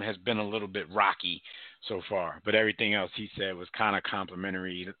with him has been a little bit rocky so far, but everything else he said was kind of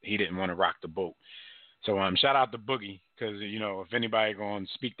complimentary. He didn't want to rock the boat. So shout out to Boogie, because if anybody going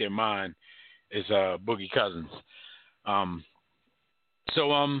to speak their mind, it's Boogie Cousins.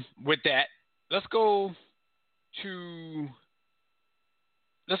 So with that, let's go to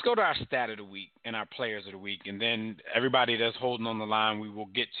our stat of the week and our players of the week, and then everybody that's holding on the line, we will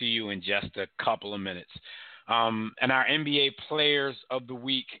get to you in just a couple of minutes. And our NBA players of the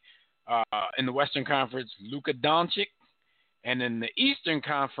week in the Western Conference, Luka Doncic, and in the Eastern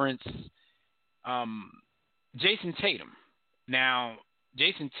Conference, Jason Tatum. Now,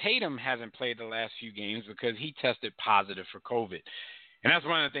 Jason Tatum hasn't played the last few games because he tested positive for COVID. And that's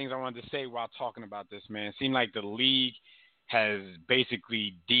one of the things I wanted to say while talking about this, man. It seemed like the league has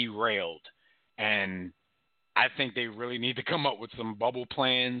basically derailed. And I think they really need to come up with some bubble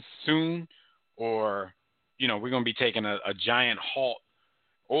plans soon, or, we're going to be taking a giant halt,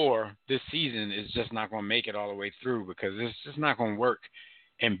 or this season is just not going to make it all the way through, because it's just not going to work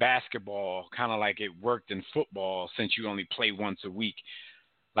in basketball, kind of like it worked in football, since you only play once a week.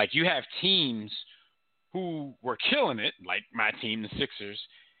 Like, you have teams who were killing it, like my team, the Sixers,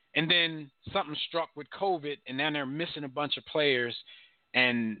 and then something struck with COVID, and then they're missing a bunch of players,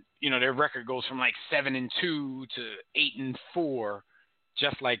 and, their record goes from like 7-2 to 8-4,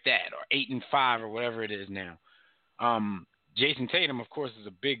 just like that, or 8-5, or whatever it is now. Jason Tatum, of course, is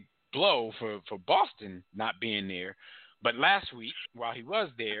a big blow for Boston not being there, But last week, while he was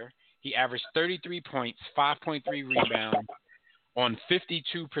there, he averaged 33 points, 5.3 rebounds on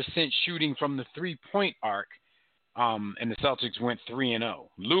 52% shooting from the three-point arc, and the Celtics went 3-0.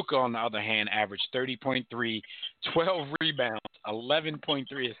 Luka, on the other hand, averaged 30.3, 12 rebounds, 11.3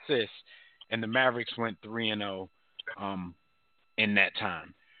 assists, and the Mavericks went 3-0 in that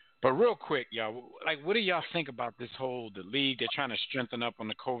time. But real quick, y'all, like, what do y'all think about the league? They're trying to strengthen up on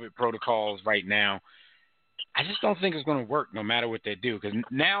the COVID protocols right now. I just don't think it's going to work no matter what they do, because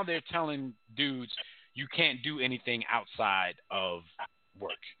now they're telling dudes you can't do anything outside of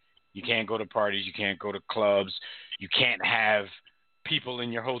work. You can't go to parties. You can't go to clubs. You can't have people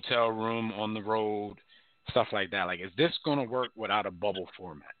in your hotel room on the road, stuff like that. Like, is this going to work without a bubble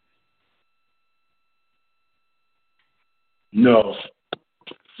format? No,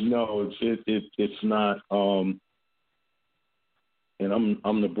 it's not. And I'm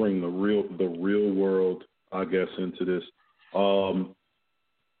gonna bring the real world, I guess, into this. The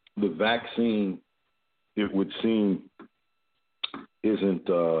vaccine, it would seem, isn't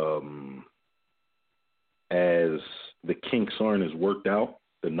as the kinks aren't as worked out.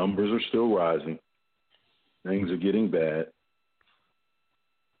 The numbers are still rising. Things are getting bad,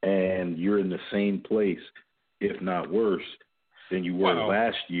 and you're in the same place, if not worse, than you were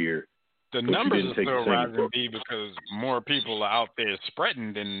last year. The numbers are still rising, B, because more people are out there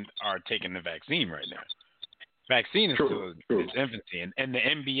spreading than are taking the vaccine right now. Vaccine is still in its infancy, and the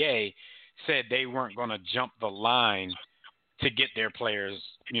NBA said they weren't going to jump the line to get their players,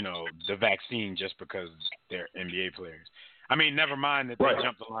 the vaccine just because they're NBA players. I mean, never mind that they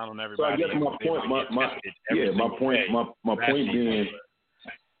jumped the line on everybody. So I guess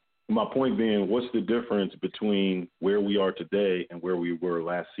my point being, what's the difference between where we are today and where we were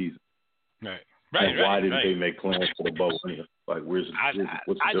last season? Right. And why didn't they make plans for the bubble? Like, what's the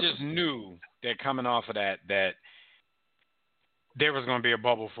difference? I just knew that coming off of that there was going to be a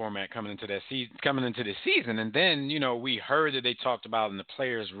bubble format coming into this season. And then, we heard that they talked about and the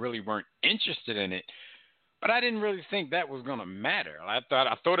players really weren't interested in it. But I didn't really think that was going to matter. I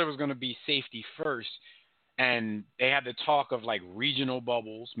thought it was going to be safety first. And they had the talk of like regional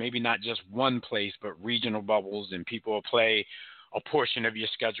bubbles, maybe not just one place, but regional bubbles, and people will play a portion of your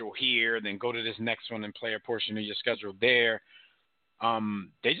schedule here, then go to this next one and play a portion of your schedule there.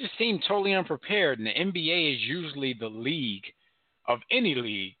 They just seem totally unprepared. And the NBA is usually the league of any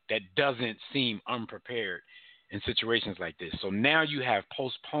league that doesn't seem unprepared in situations like this. So now you have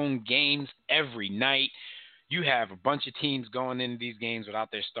postponed games every night. You have a bunch of teams going into these games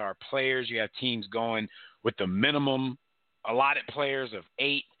without their star players. You have teams going with the minimum allotted players of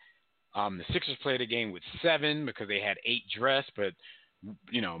 8. The Sixers played a game with 7 because they had 8 dressed, but,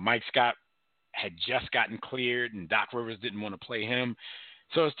 Mike Scott had just gotten cleared and Doc Rivers didn't want to play him.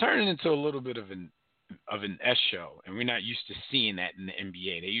 So it's turning into a little bit of an S show, and we're not used to seeing that in the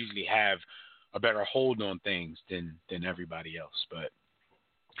NBA. They usually have a better hold on things than everybody else, but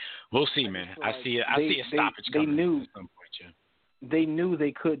we'll see, man. I see a stoppage coming at some point, yeah. They knew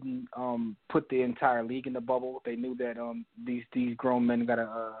they couldn't put the entire league in the bubble. They knew that these grown men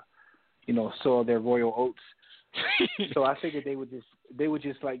gotta sow their royal oats. So I figured they would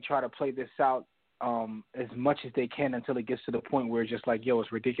just like try to play this out as much as they can until it gets to the point where it's just like, yo,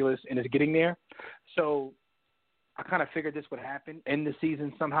 it's ridiculous, and it's getting there. So I kind of figured this would happen in the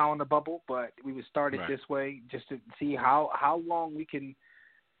season somehow in the bubble, but we would start it this way just to see how long we can,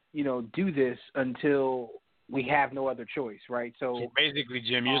 do this until we have no other choice, right? So basically,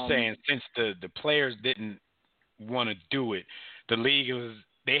 Jim, you're saying since the players didn't want to do it, the league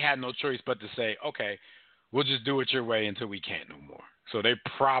they had no choice but to say, okay, we'll just do it your way until we can't no more. So they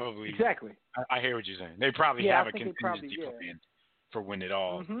probably exactly. I hear what you're saying. They probably have a contingency plan for when it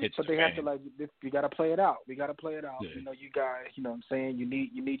all hits. But they have to we got to play it out. We got to play it out. Yeah. You guys, what I'm saying, you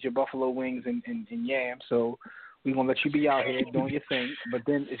need your buffalo wings and yam. So we're gonna let you be out here doing your thing. But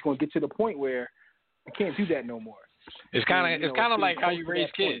then it's gonna get to the point where I can't do that no more. It's kind of like how you raise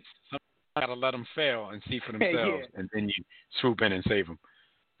kids. You got to let them fail and see for themselves, and then you swoop in and save them.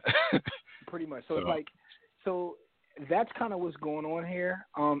 Pretty much. So it's like, that's kind of what's going on here,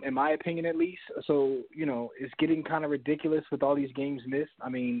 in my opinion at least. So, it's getting kind of ridiculous with all these games missed. I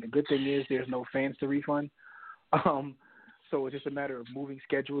mean, the good thing is there's no fans to refund. So it's just a matter of moving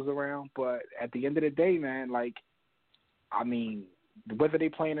schedules around. But at the end of the day, man, whether they're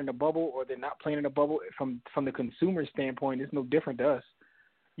playing in a bubble or they're not playing in a bubble, from the consumer standpoint, it's no different to us.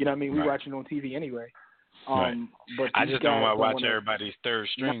 You know what I mean? We watch it on TV anyway. But I just don't want to watch everybody's third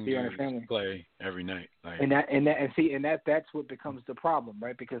string play every night. That's what becomes the problem,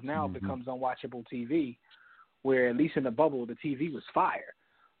 right? Because now it becomes unwatchable TV, where at least in the bubble the TV was fire.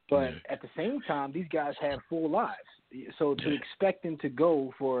 But at the same time, these guys have full lives. So to expect him to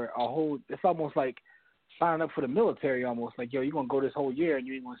go for a whole, it's almost like signing up for the military almost. Like, yo, you're going to go this whole year and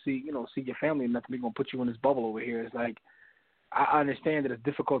you ain't going to see your family and nothing. We're going to put you in this bubble over here. It's like, I understand that it's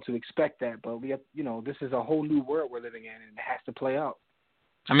difficult to expect that, but we have, this is a whole new world we're living in and it has to play out.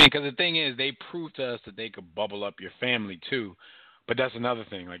 I mean, because the thing is, they proved to us that they could bubble up your family too. But that's another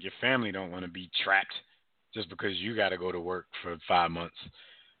thing. Like, your family don't want to be trapped just because you got to go to work for 5 months.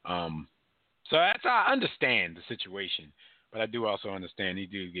 So I understand the situation, but I do also understand he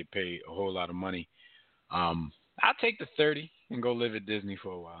do get paid a whole lot of money. I'll take the 30 and go live at Disney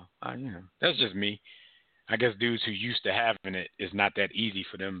for a while. That's just me. I guess dudes who used to having it, it's not that easy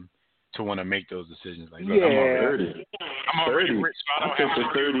for them to want to make those decisions. Like, look, I'm already rich, so I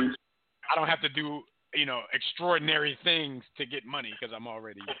don't have to do extraordinary things to get money because I'm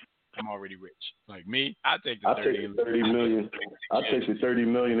already rich. Like me, I take the 30 million. I take the 30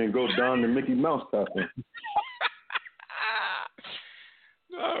 million and go down the Mickey Mouse costume.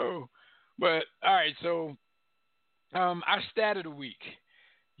 No, but all right. So, our stat of the week,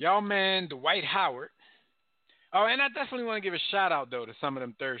 y'all man, Dwight Howard. Oh, and I definitely want to give a shout out though to some of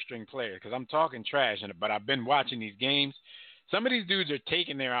them third string players because I'm talking trash, but I've been watching these games. Some of these dudes are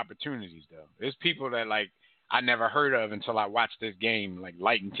taking their opportunities though. There's people that like I never heard of until I watched this game, like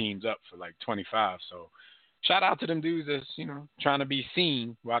lighting teams up for like 25. So shout out to them dudes that's, trying to be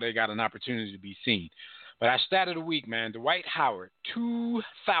seen while they got an opportunity to be seen. But our stat of the week, man, Dwight Howard,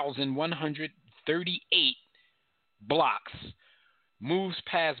 2,138 blocks, moves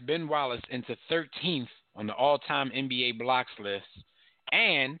past Ben Wallace into 13th on the all-time NBA blocks list,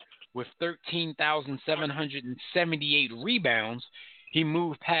 and with 13,778 rebounds, he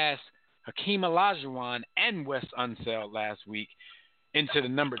moved past Hakeem Olajuwon and Wes Unseld last week into the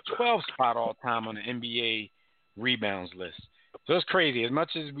number 12 spot all-time on the NBA rebounds list. So it's crazy. As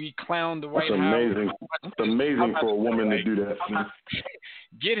much as we clown the Dwight Howard, it's amazing for a woman to do that.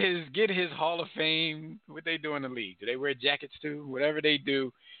 Get his Hall of Fame. What they do in the league? Do they wear jackets too? Whatever they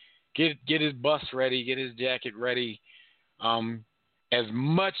do, get his bus ready. Get his jacket ready. As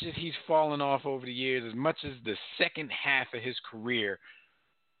much as he's fallen off over the years, as much as the second half of his career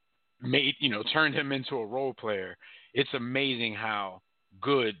turned him into a role player, it's amazing how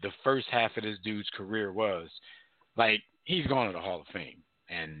good the first half of this dude's career was. Like, he's gone to the Hall of Fame.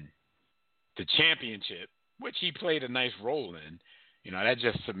 And the championship, which he played a nice role in, that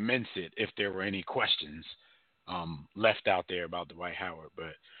just cements it if there were any questions left out there about Dwight Howard.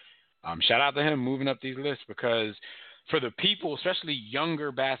 But shout out to him moving up these lists because for the people, especially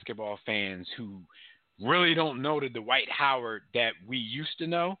younger basketball fans who really don't know the Dwight Howard that we used to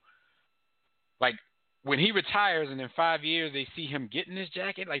know, like when he retires and in 5 years they see him getting his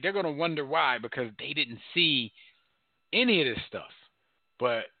jacket, like they're going to wonder why because they didn't see any of this stuff.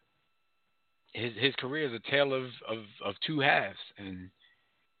 But his career is a tale of two halves. And,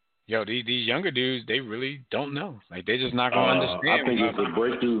 these younger dudes, they really don't know. Like, they're just not going to understand. I think it's a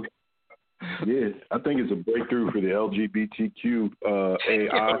breakthrough. Yeah, I think it's a breakthrough for the LGBTQ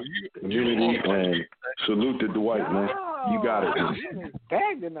AI community. And salute to Dwight, man. You got it.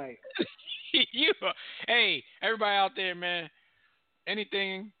 Bag tonight. Hey, everybody out there, man.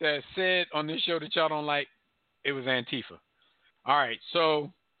 Anything that's said on this show that y'all don't like, it was Antifa. All right,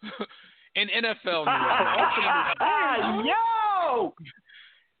 so in NFL news, yo,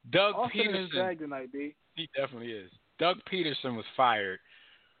 Doug Pederson. Tonight, B. He definitely is. Doug Pederson was fired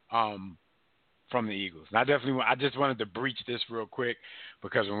from the Eagles. And I just wanted to breach this real quick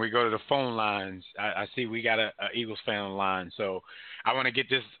because when we go to the phone lines, I see we got a Eagles fan on the line. So I want to get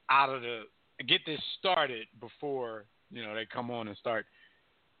this started before they come on and start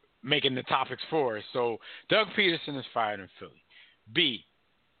making the topics for us. So Doug Pederson is fired in Philly. B,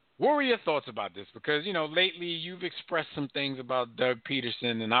 what were your thoughts about this? Because, lately you've expressed some things about Doug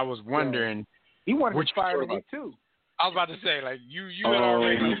Pederson, and I was wondering. He wanted to fire me too. I was about to say, like, you had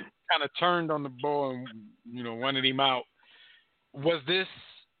already kind of turned on the ball and, wanted him out. Was this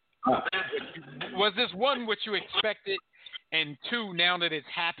one what you expected? And two, now that it's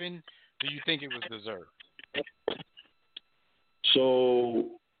happened, do you think it was deserved? So,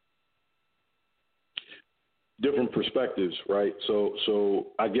 different perspectives, right? So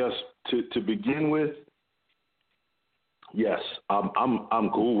I guess to begin with, yes, I'm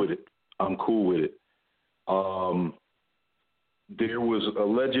cool with it. I'm cool with it. There was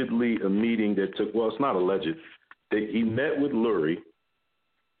allegedly a meeting that took. Well, it's not alleged. He met with Lurie,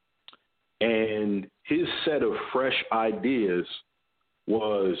 and his set of fresh ideas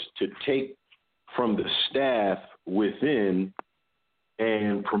was to take from the staff within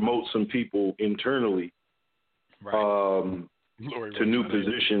and promote some people internally to new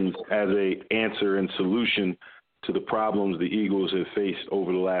positions as a answer and solution to the problems the Eagles have faced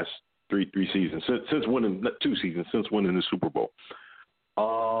over the last three seasons, since winning 2 seasons, since winning the Super Bowl.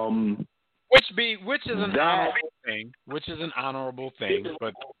 Which is an honorable thing. Which is an honorable thing,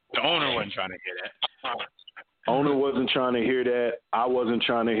 but the owner wasn't trying to hear that. Owner wasn't trying to hear that. I wasn't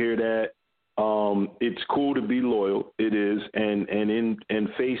trying to hear that. It's cool to be loyal. It is, and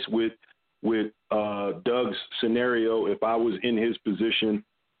faced with Doug's scenario, if I was in his position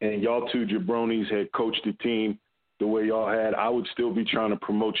and y'all two jabronis had coached the team the way y'all had, I would still be trying to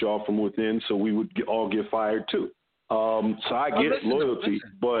promote y'all from within, so we would all get fired too. So I get loyalty,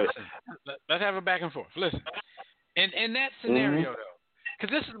 but let's have a back and forth. Listen, in that scenario though,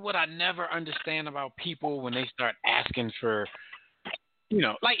 because this is what I never understand about people when they start asking for,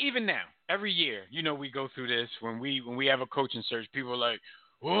 like even now, every year, we go through this when we have a coaching search. People are like,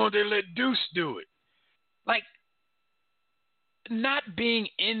 "Oh, they let Deuce do it." Like, not being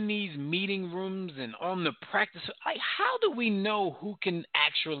in these meeting rooms and on the practice, like, how do we know who can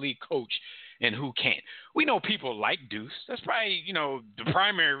actually coach and who can't? We know people like Deuce. That's probably, the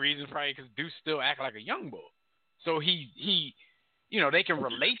primary reason, probably because Deuce still act like a young bull. So he they can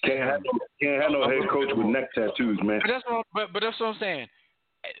relate to him. Can't have no head coach with neck tattoos, man. But that's what I'm saying.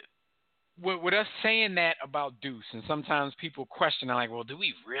 With us saying that about Deuce, and sometimes people question, like, well, do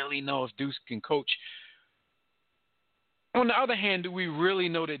we really know if Deuce can coach? On the other hand, do we really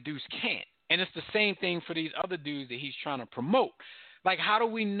know that Deuce can't? And it's the same thing for these other dudes that he's trying to promote. Like, how do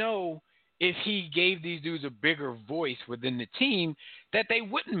we know if he gave these dudes a bigger voice within the team that they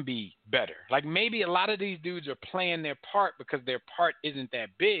wouldn't be better? Like, maybe a lot of these dudes are playing their part because their part isn't that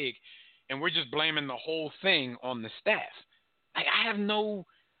big, and we're just blaming the whole thing on the staff. Like, I have no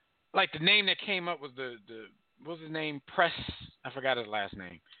 – like, the name that came up was what was his name? Press – I forgot his last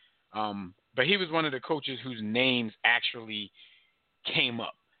name. But he was one of the coaches whose names actually came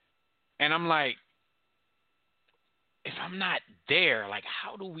up. And I'm like, if I'm not there, like,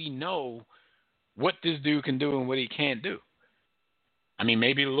 how do we know what this dude can do and what he can't do? I mean,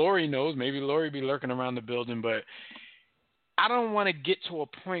 maybe Lori knows. Maybe Lori be lurking around the building. But I don't want to get to a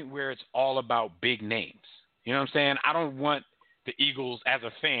point where it's all about big names. You know what I'm saying? I don't want the Eagles, as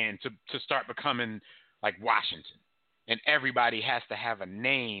a fan, to start becoming like Washington. And everybody has to have a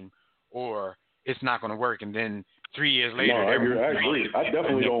name or it's not going to work. And then 3 years later, I agree. I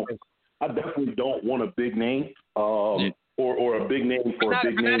definitely don't want a big name, or a big name for a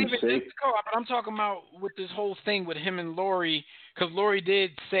big name's sake. But I'm talking about with this whole thing with him and Lori, because Lori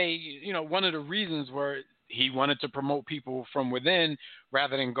did say, one of the reasons were he wanted to promote people from within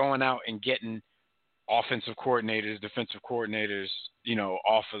rather than going out and getting offensive coordinators, defensive coordinators,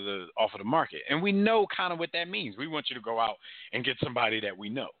 off of the market. And we know kind of what that means. We want you to go out and get somebody that we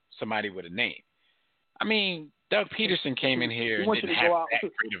know, somebody with a name. I mean, Doug Pederson came in here and didn't have that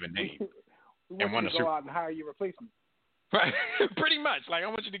great of a name. We want you to go out and hire your replacement. Right, pretty much. Like, I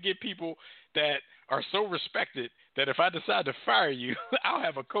want you to get people that are so respected that if I decide to fire you, I'll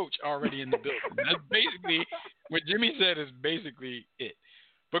have a coach already in the building. That's basically what Jimmy said is basically it.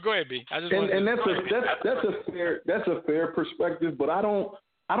 But go ahead, B. And that's a fair perspective, but I don't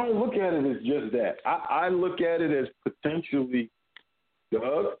look at it as just that. I look at it as potentially,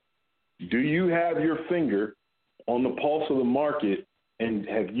 Doug, do you have your finger on the pulse of the market, and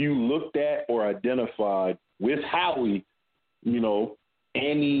have you looked at or identified with Howie,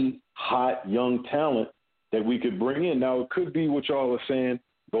 any hot young talent that we could bring in? Now, it could be what y'all are saying,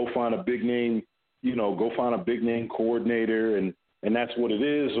 go find a big name, coordinator, and that's what it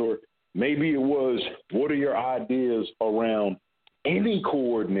is. Or maybe it was, what are your ideas around any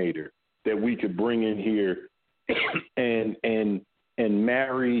coordinator that we could bring in here and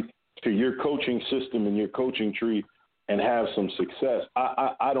marry to your coaching system and your coaching tree and have some success?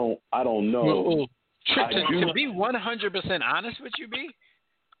 I don't know. To be 100% honest with you, B,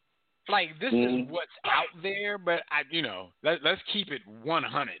 like, this is what's out there, but let's keep it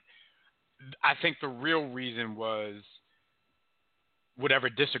 100. I think the real reason was whatever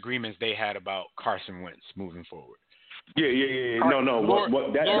disagreements they had about Carson Wentz moving forward. Yeah. No.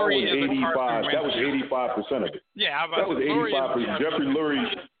 That was 85% of it. Yeah, that was 85%. Jeffrey Lurie.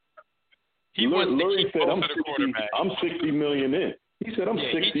 Lurie said, "I'm $60 million in." He said, "I'm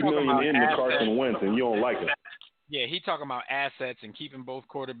 $60 million in to Carson Wentz, and you don't like it." Yeah, he talking about assets and keeping both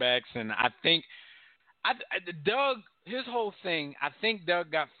quarterbacks, and I think Doug, his whole thing, I think Doug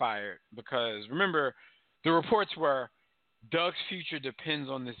got fired because, remember, the reports were Doug's future depends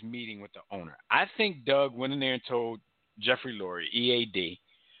on this meeting with the owner. I think Doug went in there and told Jeffrey Lurie, EAD,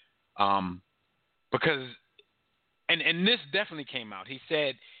 because, and this definitely came out. He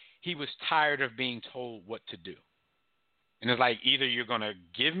said he was tired of being told what to do. And it's like, either you're going to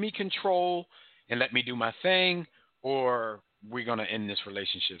give me control and let me do my thing, or we're going to end this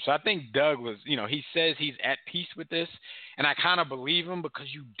relationship. So I think Doug was, he says he's at peace with this, and I kind of believe him because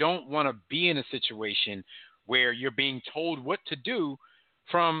you don't want to be in a situation where you're being told what to do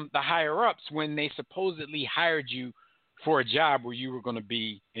from the higher-ups when they supposedly hired you for a job where you were going to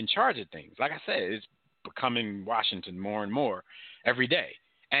be in charge of things. Like I said, it's becoming Washington more and more every day,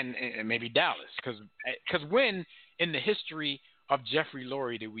 and maybe Dallas. Because when in the history of Jeffrey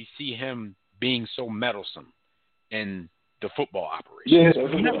Lurie did we see him being so meddlesome in the football operation? Yeah,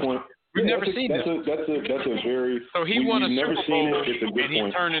 that's a good point. We've never seen this. That's a very. So he won a never Super seen Bowl, it. It's a good and he's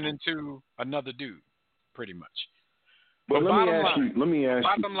point. turning into another dude, pretty much. But let me ask you.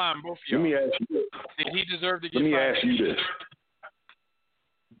 Bottom line, both of y'all. Let me ask you this. Did he deserve to get Let me fired? ask you this.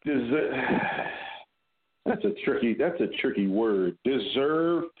 That's a tricky word.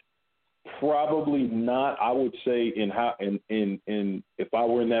 Deserved, probably not. I would say in if I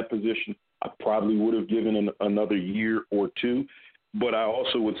were in that position, I probably would have given another year or two. But I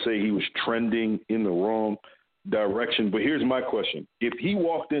also would say he was trending in the wrong direction. But here's my question: if he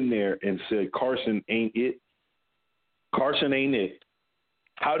walked in there and said Carson ain't it,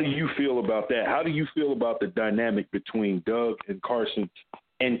 how do you feel about that? How do you feel about the dynamic between Doug and Carson?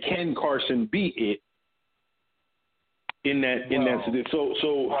 And can Carson be it in that situation? So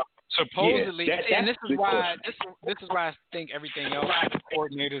supposedly, yeah, and this is why I think everything else, the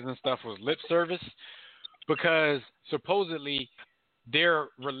coordinators and stuff, was lip service, because supposedly their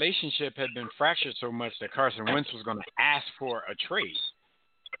relationship had been fractured so much that Carson Wentz was going to ask for a trade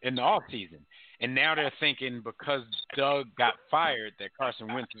in the offseason. And now they're thinking because Doug got fired that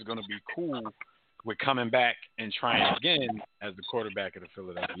Carson Wentz is going to be cool with coming back and trying again as the quarterback of the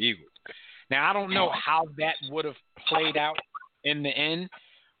Philadelphia Eagles. Now, I don't know how that would have played out in the end,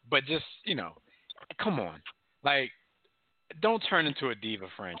 but just, come on. Like, don't turn into a diva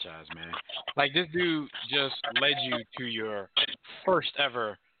franchise, man. Like, this dude just led you to your first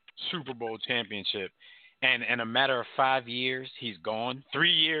ever Super Bowl championship. And in a matter of 5 years, he's gone.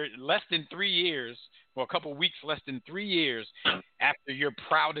 3 years, less than 3 years, or a couple weeks less than 3 years after your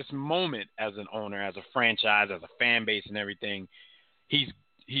proudest moment as an owner, as a franchise, as a fan base and everything, he's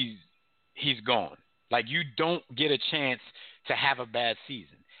gone. Like, you don't get a chance to have a bad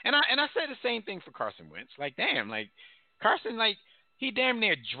season. And I say the same thing for Carson Wentz. Like, damn, like, Carson, like, he damn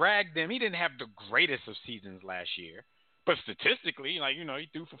near dragged them. He didn't have the greatest of seasons last year. But statistically, like, he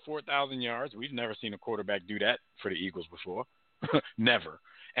threw for 4,000 yards. We've never seen a quarterback do that for the Eagles before. Never.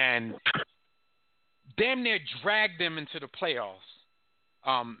 And damn near dragged them into the playoffs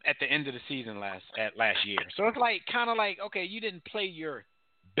at the end of the season last year. So it's like, kind of like, okay, you didn't play your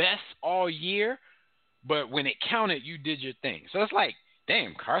best all year, but when it counted, you did your thing. So it's like,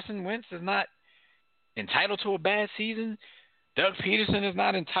 damn, Carson Wentz is not entitled to a bad season. Doug Pederson is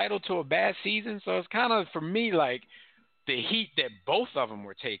not entitled to a bad season. So it's kind of, for me, like, the heat that both of them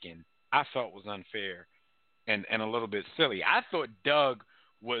were taking, I felt was unfair and a little bit silly. I thought Doug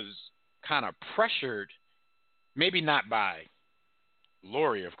was kind of pressured, maybe not by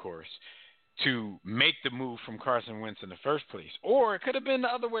Lurie, of course, to make the move from Carson Wentz in the first place. Or it could have been the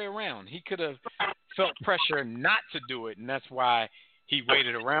other way around. He could have felt pressure not to do it, and that's why he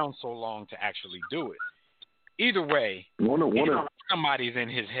waited around so long to actually do it. Either way, somebody's in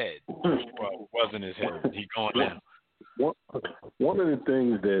his head. Well, was in his head. He's going down. One of the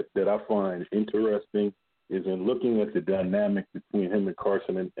things that I find interesting is in looking at the dynamic between him and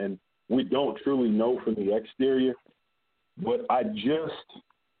Carson, and we don't truly know from the exterior, but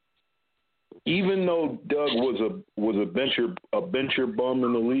even though Doug was a bencher bum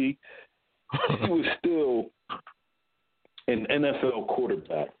in the league, he was still an NFL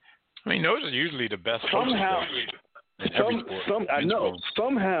quarterback. I mean, those are usually the best.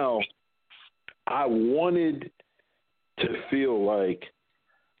 Somehow, I wanted to feel like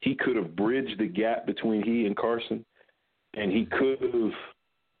he could have bridged the gap between he and Carson, and he could have.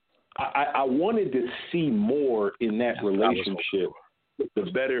 I wanted to see more in that relationship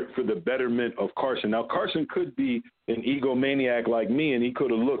for the betterment of Carson. Now, Carson could be an egomaniac like me, and he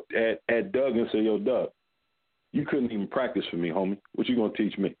could have looked at Doug and said, "Yo, Doug, you couldn't even practice for me, homie. What you gonna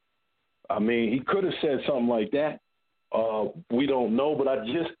teach me?" I mean, he could have said something like that. We don't know, but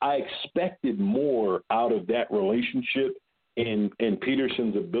I expected more out of that relationship and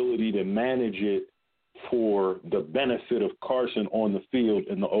Pederson's ability to manage it for the benefit of Carson on the field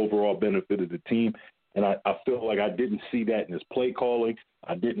and the overall benefit of the team. And I feel like I didn't see that in his play calling.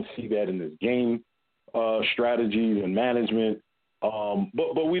 I didn't see that in his game strategies and management.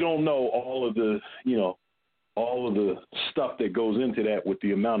 But we don't know all of the stuff that goes into that with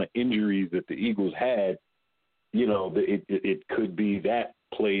the amount of injuries that the Eagles had. It could be that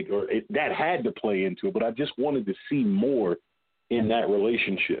played, or that had to play into it. But I just wanted to see more in that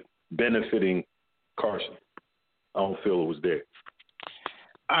relationship benefiting Carson. I don't feel it was there.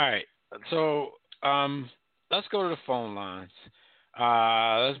 All right, so let's go to the phone lines.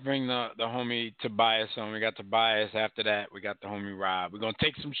 Let's bring the homie Tobias on. We got Tobias. After that, we got the homie Rob. We're going to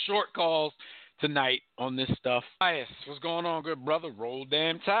take some short calls tonight on this stuff. Tobias, what's going on, good brother? Roll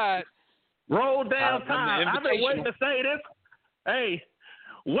damn tide. Roll damn tide. I've been waiting to say this. Hey,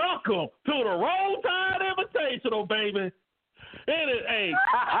 welcome to the Roll Tide Invitational, baby. It is, hey,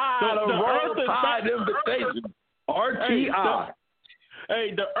 the Roll Tide Invitation. RTI.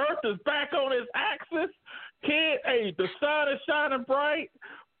 Hey, the earth is back on its axis. Kid, hey, the sun is shining bright.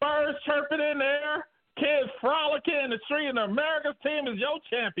 Birds chirping in the air. Kids frolicking in the street, and the America's team is your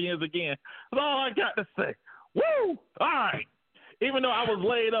champions again. That's all I got to say. Woo! All right. Even though I was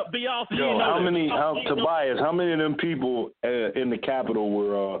laid up, be also. Tobias, how many of them people in the Capitol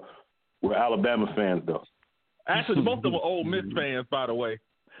were Alabama fans, though? Actually, most of them were Ole Miss fans, by the way.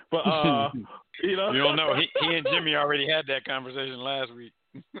 But you don't know. He and Jimmy already had that conversation last week.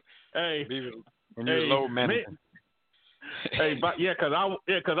 Hey, when you was low management. Hey, but because I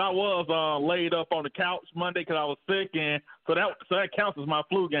was laid up on the couch Monday because I was sick, and so that counts as my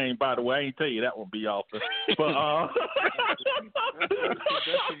flu game. By the way, I ain't tell you that would be awesome. But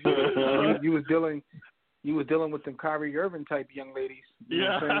you was dealing with them Kyrie Irving type young ladies. You know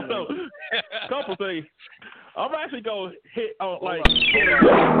I know. Couple things. I'm actually gonna hit on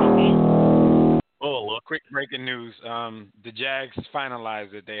quick breaking news. The Jags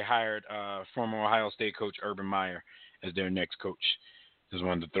finalized it. They hired former Ohio State coach Urban Meyer as their next coach. Just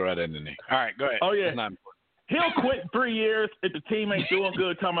wanted to throw that in there. All right, go ahead. Oh, yeah. He'll quit in 3 years if the team ain't doing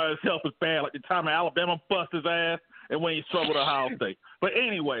good, talking about his health is bad, like the time Alabama bust his ass and when he struggled at Ohio State. But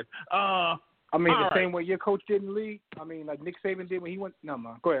anyway. Same way your coach didn't leave. I mean, like Nick Saban did when he went. No,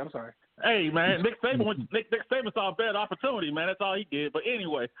 man. Go ahead. I'm sorry. Hey, man, Nick Saban saw a bad opportunity, man. That's all he did. But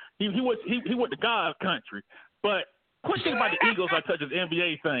anyway, he went to God's country. But quick thing about the Eagles, I touch this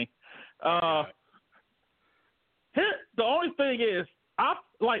NBA thing. Here, the only thing is,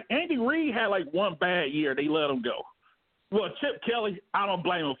 Andy Reid had one bad year. They let him go. Well, Chip Kelly, I don't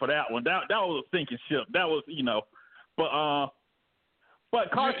blame him for that one. That was a sinking ship. That was,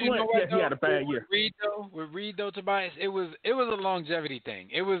 But Carson Wentz, he had a bad year. With Reid, though, Tobias, it was a longevity thing.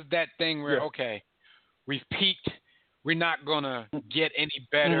 It was that thing where, okay, we've peaked. We're not going to get any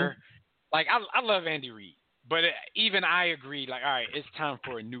better. Mm-hmm. I love Andy Reid, but even I agree, all right, it's time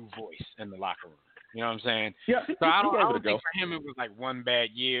for a new voice in the locker room. You know what I'm saying? Yeah. So I don't think for him it was one bad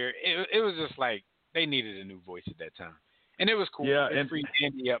year. It was just they needed a new voice at that time. And it was cool. Yeah, and freed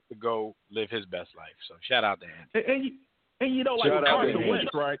Andy up to go live his best life. So shout out to Andy. And Carson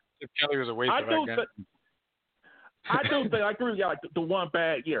Wentz, right? If Kelly was a waste I do think I agree with you, the one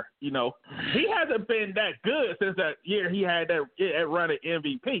bad year. He hasn't been that good since that year he had that run at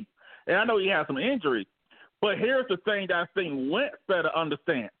MVP. And I know he had some injuries. But here's the thing that I think Wentz better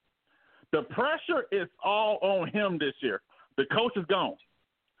understand. The pressure is all on him this year. The coach is gone.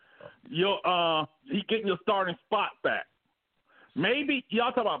 He getting your starting spot back. Maybe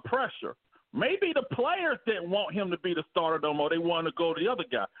y'all talk about pressure. Maybe the players didn't want him to be the starter no more. They wanted to go to the other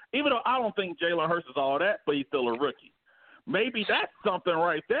guy. Even though I don't think Jalen Hurts is all that, but he's still a rookie. Maybe that's something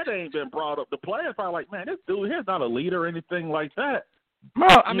right there that ain't been brought up. The players are like, man, this dude here's not a leader or anything like that.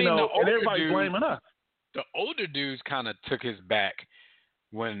 Well, I mean, and everybody's blaming us. The older dudes kind of took his back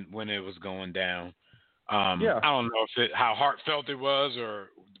when it was going down. I don't know how heartfelt it was,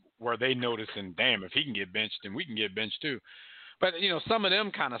 or were they noticing, damn, if he can get benched, then we can get benched too. But, some of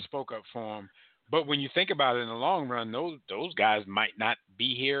them kind of spoke up for him. But when you think about it in the long run, those guys might not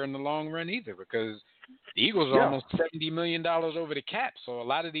be here in the long run either, because the Eagles are almost $70 million over the cap. So a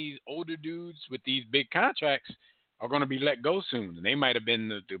lot of these older dudes with these big contracts are going to be let go soon. And they might have been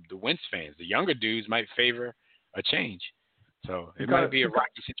the Wentz fans. The younger dudes might favor a change. So it might be a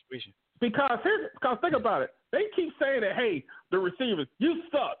rocky situation. Because think about it. They keep saying that, hey, the receivers, you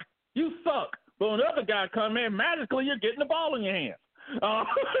suck. But when the other guy come in, magically you're getting the ball in your hands.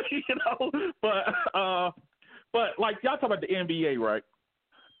 But like y'all talk about the NBA, right?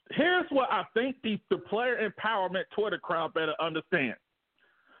 Here's what I think the player empowerment Twitter crowd better understand.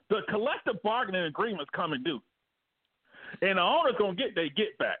 The collective bargaining agreement's coming due. And the owner's going to get their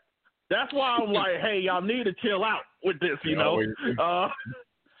get back. That's why I'm like, hey, y'all need to chill out with this,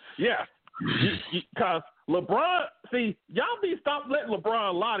 Yeah. Because LeBron, see, y'all need to stop letting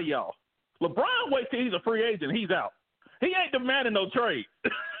LeBron lie to y'all. LeBron waits till he's a free agent. He's out. He ain't demanding no trade.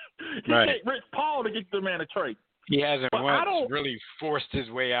 He get Rich Paul to get the man a trade. He hasn't once really forced his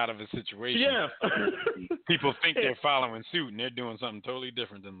way out of a situation. Yeah. People think they're following suit, and they're doing something totally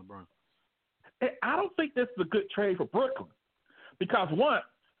different than LeBron. I don't think this is a good trade for Brooklyn because, one,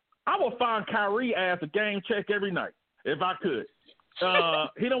 I will find Kyrie as a game check every night if I could.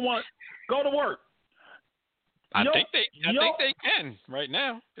 He don't want go to work. I think they can right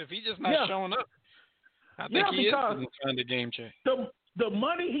now if he's just not showing up. I think he is trying to game check. The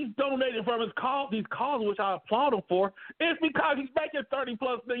money he's donating from these causes, which I applaud him for, is because he's making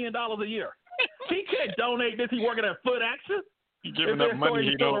 $30+ million a year. He can't donate this. He's working at Foot Action. He's giving up money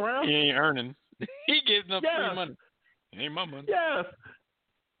he ain't earning. He giving up free money. It ain't my money. Yes.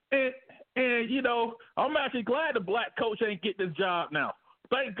 And you know, I'm actually glad the black coach ain't getting this job now.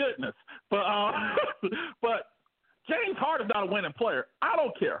 Thank goodness. But James Harden's not a winning player. I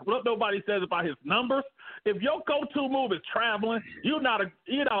don't care what nobody says about his numbers. If your go-to move is traveling, you're not an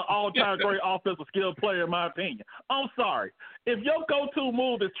all-time great offensive skill player, in my opinion. I'm sorry. If your go-to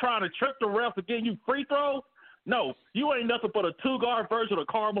move is trying to trick the refs and getting you free throws, no, you ain't nothing but a two-guard version of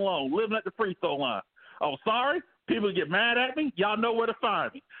Karl Malone living at the free throw line. I'm sorry. People get mad at me. Y'all know where to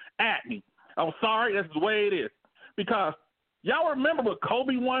find me. At me. I'm sorry. That's the way it is. Because y'all remember when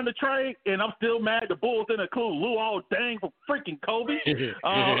Kobe won the trade, and I'm still mad the Bulls didn't include Lou all dang for freaking Kobe.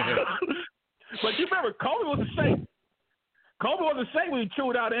 But you remember Kobe was a shake. Kobe was a shake when he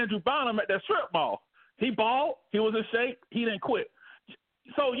chewed out Andrew Bynum at that strip ball. He balled. He was a shake. He didn't quit.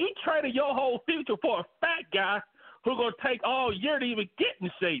 So you traded your whole future for a fat guy who's going to take all year to even get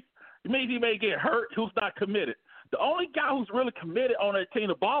in shape. It means he may get hurt, who's not committed. The only guy who's really committed on that team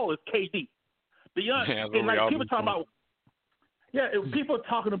to ball is KD. And like people talking about, people are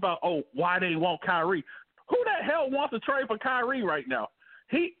talking about, why they want Kyrie. Who the hell wants to trade for Kyrie right now?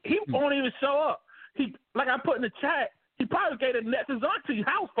 He won't even show up. He, like I put in the chat, he probably gave the Nets his auntie's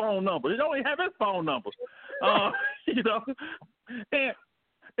house phone number. He don't even have his phone number. You know, and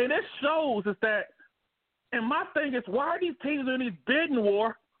it shows is that. And my thing is, why are these teams in this bidding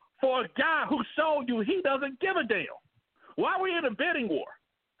war for a guy who showed you he doesn't give a damn? Why are we in a bidding war?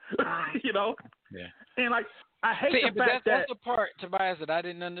 You know? Yeah. And like, I hate the fact that's the part, Tobias, that I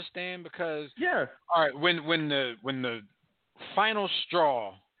didn't understand because all right, when the final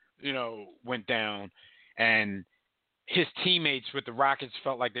straw, you know, went down and his teammates with the Rockets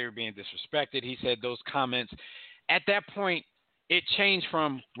felt like they were being disrespected, he said those comments. At that point, it changed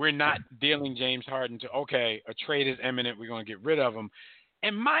from we're not dealing James Harden to, okay, a trade is imminent, we're going to get rid of him.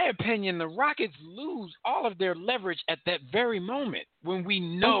 In my opinion, the Rockets lose all of their leverage at that very moment when we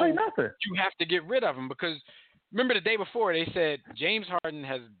know you have to get rid of him. Because remember the day before they said James Harden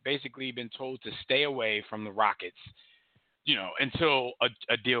has basically been told to stay away from the Rockets, you know, until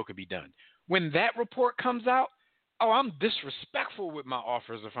a deal could be done. When that report comes out, I'm disrespectful with my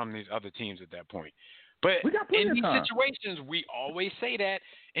offers from these other teams at that point. But in these situations, we always say that,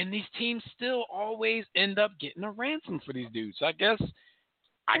 and these teams still always end up getting a ransom for these dudes. So I guess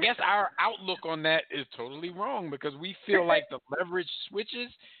our outlook on that is totally wrong because we feel like the leverage switches,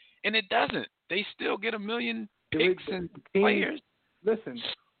 and it doesn't. They still get 1 million picks and players. Listen,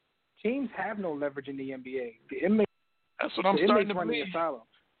 teams have no leverage in the NBA. The inmates. That's what I'm starting to believe.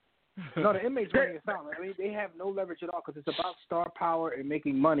 No, the inmates running asylum. I mean, they have no leverage at all because it's about star power and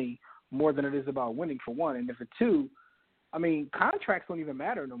making money more than it is about winning, for one. And for two, I mean, contracts don't even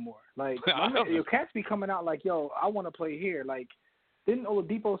matter no more. Like, your cats be coming out like, yo, I want to play here. Like, didn't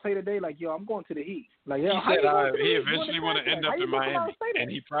Oladipo say today, like, yo, I'm going to the Heat? Like, yo, he said he eventually want to end up in Miami, and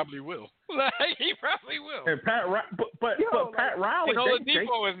he probably will. He probably will. And Pat Riley,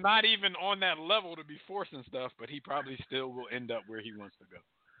 Oladipo is not even on that level to be forcing stuff, but he probably still will end up where he wants to go.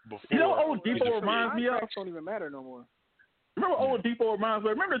 Oladipo reminds me of. Don't even matter no more. Remember Oladipo reminds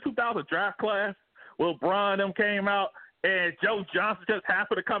me. Remember the 2000 draft class where LeBron them came out and Joe Johnson just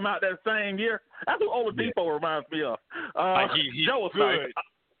happened to come out that same year? That's what Oladipo reminds me of. He's Joe was good.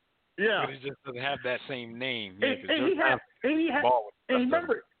 Yeah, but he just doesn't have that same name.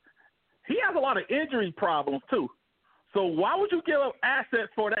 Remember, he has a lot of injury problems too. So why would you give up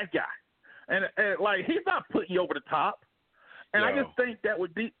assets for that guy? And like, he's not putting you over the top. And I just think that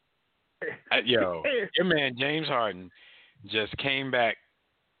would be. Your man James Harden just came back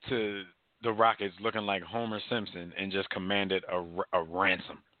to the Rockets looking like Homer Simpson and just commanded a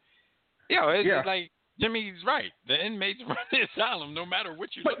ransom. It's like Jimmy's right. The inmates run the asylum no matter what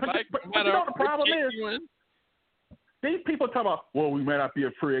you look like. But you know the problem is, these people talk about, well, we may not be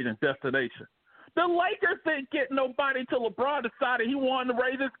a free agent destination. The Lakers didn't get nobody until LeBron decided he wanted to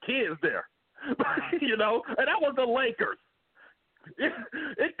raise his kids there. You know, and that was the Lakers.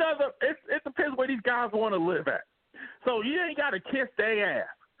 It doesn't. It depends where these guys want to live at. So you ain't got to kiss their ass.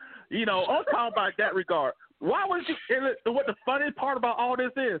 You know, I'm talking about that regard. Why would you? And what the funny part about all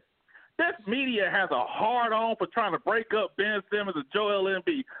this is, this media has a hard on for trying to break up Ben Simmons and Joel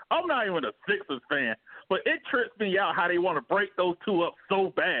Embiid. I'm not even a Sixers fan, but it trips me out how they want to break those two up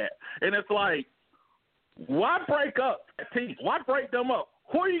so bad. And it's like, why break up teams? Why break them up?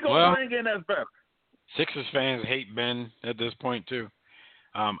 Who are you going to bring in that's better? Sixers fans hate Ben at this point too.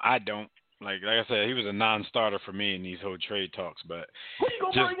 I don't. Like I said, he was a non-starter for me in these whole trade talks. But who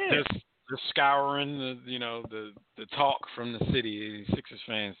you gonna bring in? Just scouring the talk from the city. Sixers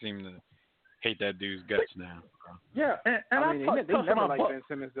fans seem to hate that dude's guts now. Yeah, and I mean, they never liked Ben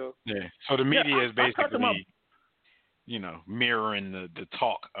Simmons though. Yeah, so the media is basically, mirroring the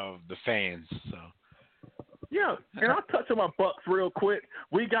talk of the fans. So. Yeah, and I'll touch on my Bucks real quick.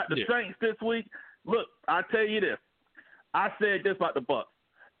 We got the Saints this week. Look, I tell you this. I said this about the Bucks.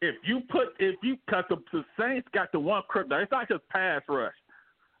 Because the Saints got the one crypto. It's not just pass rush.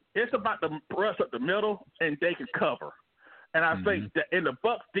 It's about the rush up the middle, and they can cover. And I think that in the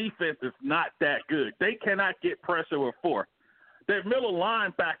Bucks defense is not that good. They cannot get pressure with 4. Their middle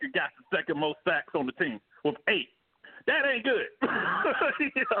linebacker got the second most sacks on the team with 8. That ain't good.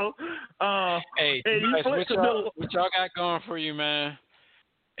 Hey, what y'all got going for you, man?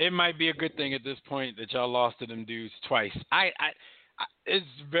 It might be a good thing at this point that y'all lost to them dudes twice. It's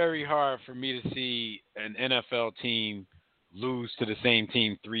very hard for me to see an NFL team lose to the same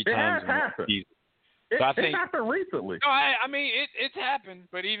team 3 times in one season. So it happened recently. No, I mean it's happened,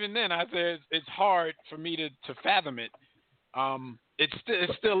 but even then, I said it's hard for me to fathom it. It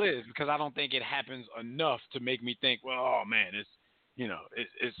still is, because I don't think it happens enough to make me think, well, oh man, it's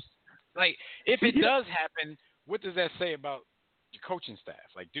like, if it does happen, what does that say about your coaching staff?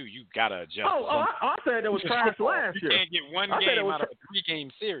 Like, dude, you gotta adjust. I said it was trash last year. You can't get one game out of a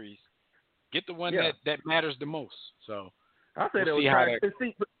 3-game series. Get the one that matters the most. So I said it was trash.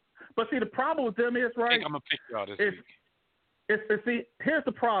 But see, the problem with them is, right? I think I'm gonna pick y'all this week. See, here's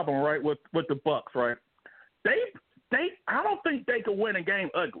the problem, right, with the Bucks, right? I don't think they can win a game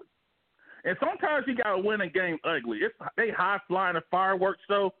ugly. And sometimes you got to win a game ugly. They high flying a fireworks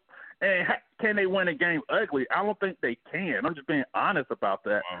show, and can they win a game ugly? I don't think they can. I'm just being honest about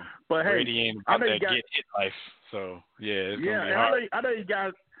that. But hey, Brady ain't about that get hit life, so it's gonna be hard. I know you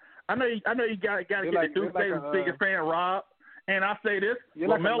guys. I know you got to get the Duke Davis biggest fan, Rob. And I say this: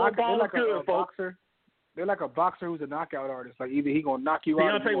 LaMelo Ball is good, folks. They're like a boxer who's a knockout artist. Like, either he gonna knock you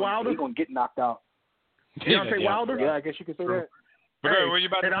out, or he gonna get knocked out. Deontay Wilder? Yeah, I guess you could say that. But what are you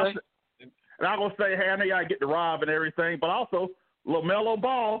about to say? And I'm going to say, hey, I know you got to get the Rob and everything, but also LaMelo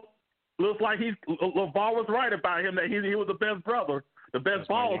Ball looks like LaVar was right about him, that he was the best brother, the best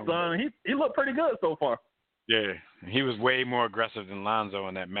Ball son. He looked pretty good so far. Yeah, he was way more aggressive than Lonzo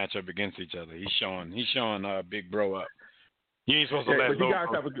in that matchup against each other. He's showing big bro up. You ain't supposed to let go. You guys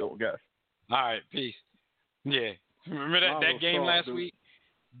have a good one, guys. All right, peace. Yeah. Remember that game last week?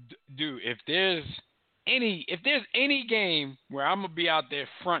 Dude, if there's any game where I'm gonna be out there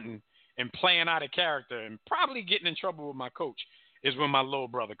fronting and playing out of character and probably getting in trouble with my coach, is when my little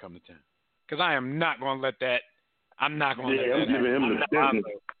brother comes to town. Because I am not gonna let that. I'm not gonna let that happen.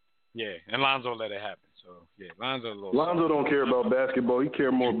 And Lonzo let it happen. So Lonzo don't care about basketball. He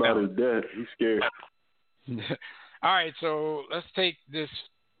cares more about his dad. He's scared. All right, so let's take this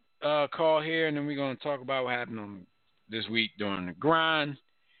call here, and then we're gonna talk about what happened on this week during the grind,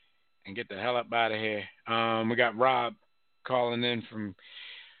 and get the hell up out of here. We got Rob calling in from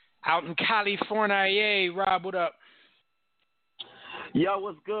out in California. Yay, Rob, what up? Yo,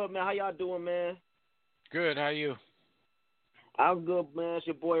 what's good, man? How y'all doing, man? Good, how you? I'm good, man. It's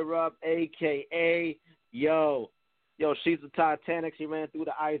your boy Rob, a.k.a. Yo, she's the Titanic. She ran through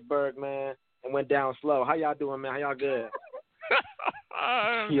the iceberg, man, and went down slow. How y'all doing, man? How y'all good?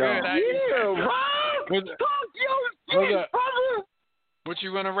 Good. Rob! Brother! What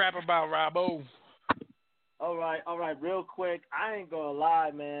you gonna rap about, Robbo? All right, real quick. I ain't gonna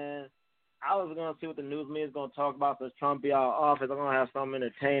lie, man. I was gonna see what the news media is gonna talk about since Trump be out of office. I'm gonna have something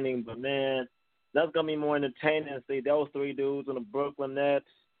entertaining, but man, that's gonna be more entertaining to see those 3 dudes in the Brooklyn Nets.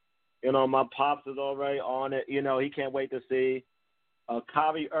 You know, my pops is already on it. You know, he can't wait to see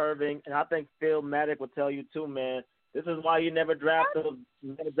Kyrie Irving, and I think Phil Maddock will tell you too, man. This is why you never draft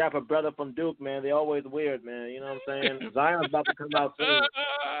a brother from Duke, man. They always weird, man. You know what I'm saying? Zion's about to come out soon.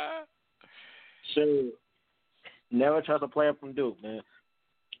 Shoot. Never trust a player from Duke, man.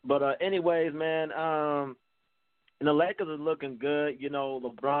 But anyways, man, and the Lakers is looking good. You know,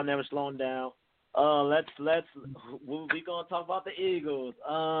 LeBron never slowing down. We gonna talk about the Eagles.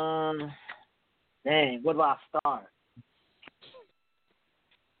 Dang, where do I start?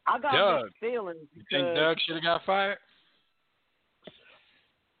 I got mixed feelings. You think Doug should have got fired?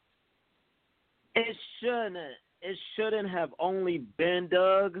 It shouldn't have only been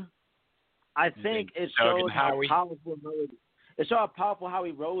Doug. I think it showed how powerful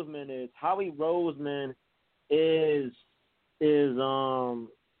Howie Roseman is. Howie Roseman is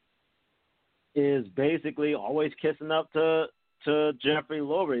basically always kissing up to Jeffrey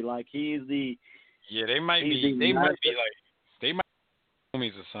Lurie. Like he's the they might be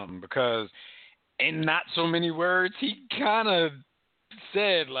homies or something, because in not so many words he kind of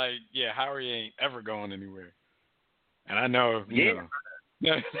said like, Howie ain't ever going anywhere. And I know, you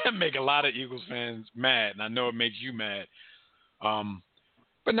know, that make a lot of Eagles fans mad, and I know it makes you mad.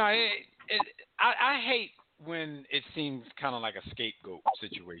 But no, I hate when it seems kind of like a scapegoat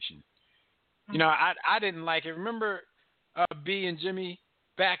situation. You know, I didn't like it. Remember B and Jimmy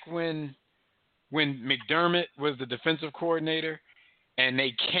back when McDermott was the defensive coordinator and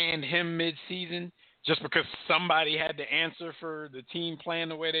they canned him mid-season just because somebody had to answer for the team playing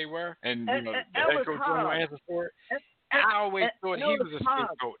the way they were, and you know, the head coach didn't answer for it. I always thought he was a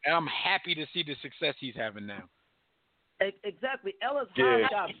scapegoat, and I'm happy to see the success he's having now. Exactly. Ellis Hahn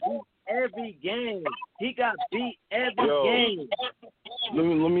got beat every game. He got beat every game.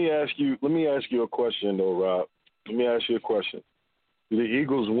 Let me ask you a question though, Rob. Let me ask you a question. Do the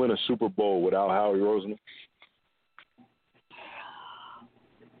Eagles win a Super Bowl without Howie Roseman?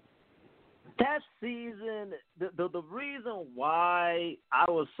 That season, the reason why I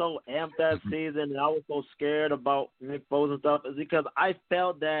was so amped that season and I was so scared about Nick Foles and stuff is because I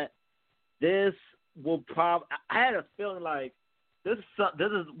felt that this will probably – I had a feeling like this is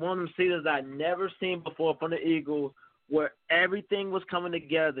one of the seasons I never seen before from the Eagles where everything was coming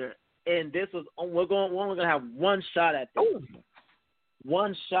together. And this was – we're only going to have one shot at this.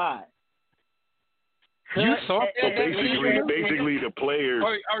 One shot. You thought that? Basically, the players.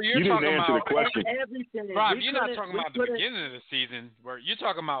 You didn't answer the question. Rob, you're not talking about the beginning of the season, where you're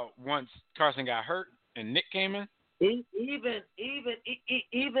talking about once Carson got hurt and Nick came in. Even then,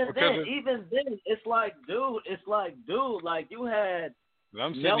 it's like, dude, like you had.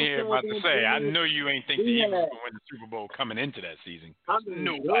 I'm sitting here about to say, I know you ain't think the Eagles would win the Super Bowl coming into that season.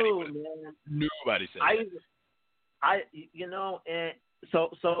 Nobody said that. And. So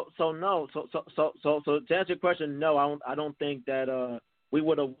to answer your question, no, I don't think that we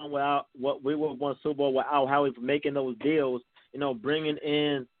would have won Super Bowl without Howie making those deals. You know, bringing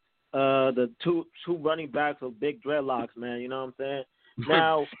in the two running backs with big dreadlocks, man. You know what I'm saying?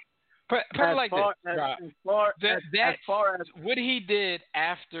 Now, put it like this. What he did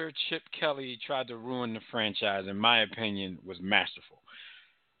after Chip Kelly tried to ruin the franchise, in my opinion, was masterful.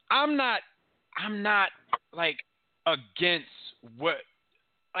 I'm not like against what.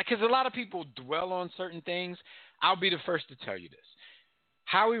 Like, because a lot of people dwell on certain things. I'll be the first to tell you this.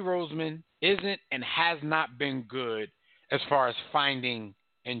 Howie Roseman isn't and has not been good as far as finding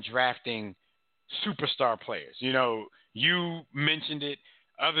and drafting superstar players. You know, you mentioned it.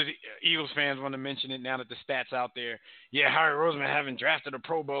 Other Eagles fans want to mention it now that the stats out there. Yeah, Howie Roseman haven't drafted a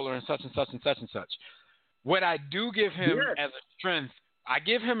Pro Bowler and such and such and such and such. What I do give him as a strength, I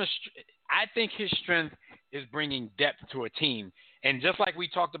think his strength is bringing depth to a team. And just like we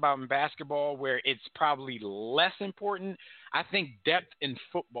talked about in basketball, where it's probably less important, I think depth in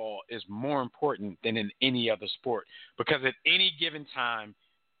football is more important than in any other sport. Because at any given time,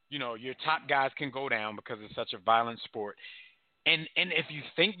 you know, your top guys can go down because it's such a violent sport. And if you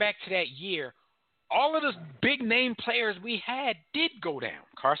think back to that year, all of those big name players we had did go down.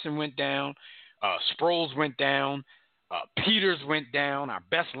 Carson went down. Sproles went down. Peters went down. Our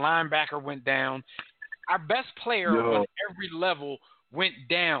best linebacker went down. Our best player on every level went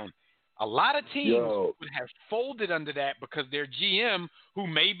down. A lot of teams would have folded under that because their GM, who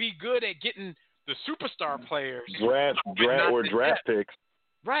may be good at getting the superstar players, draft picks.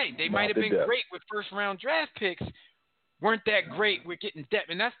 Right. They might have been great with first-round draft picks, weren't that great with getting depth.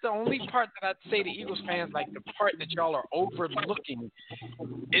 And that's the only part that I'd say to Eagles fans, like the part that y'all are overlooking,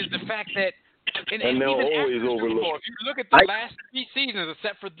 is the fact that and they'll always overlook. If you look at the last 3 seasons,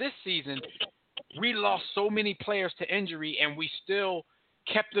 except for this season, we lost so many players to injury, and we still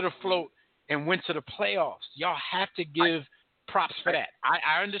kept it afloat and went to the playoffs. Y'all have to give props for that.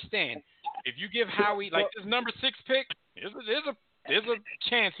 I understand. If you give Howie, like this number 6 pick, there's a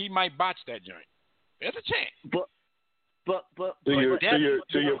chance he might botch that joint. There's a chance. But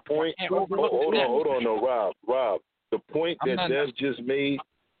to your point, hold on, no, Rob. The point that Dev just made,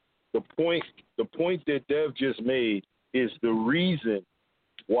 the point that Dev just made is the reason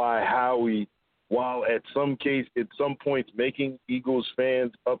why Howie, while at some points making Eagles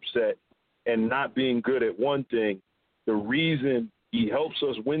fans upset and not being good at one thing, the reason he helps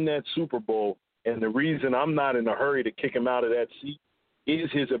us win that Super Bowl and the reason I'm not in a hurry to kick him out of that seat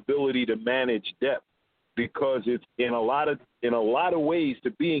is his ability to manage depth, because it's in a lot of ways to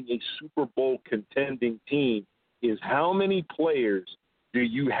being a Super Bowl contending team is how many players do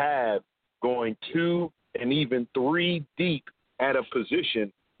you have going 2 and even 3 deep at a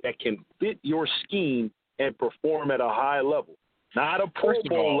position that can fit your scheme and perform at a high level. Not a Pro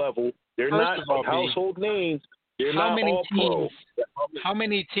Bowl level. They're not household names. They're not all pro. How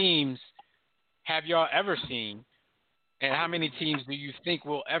many teams have y'all ever seen, and how many teams do you think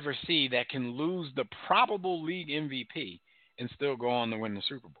we'll ever see that can lose the probable league MVP and still go on to win the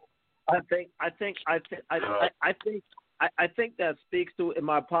Super Bowl? I think that speaks to, in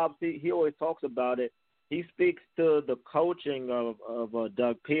my pops, he always talks about it. He speaks to the coaching of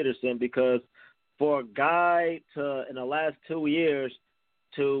Doug Pederson, because for a guy to, in the last 2 years,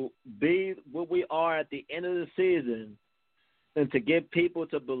 to be what we are at the end of the season and to get people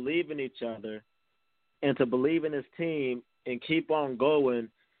to believe in each other and to believe in his team and keep on going,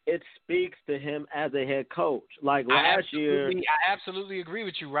 it speaks to him as a head coach. Like last year. I absolutely agree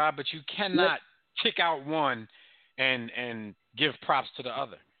with you, Rob, but you cannot kick out one and give props to the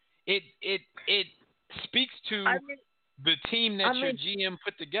other. It speaks to the team that your GM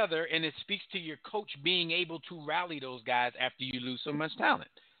put together, and it speaks to your coach being able to rally those guys after you lose so much talent.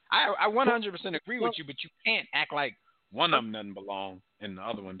 I 100% agree with you, but you can't act like one of them doesn't belong and the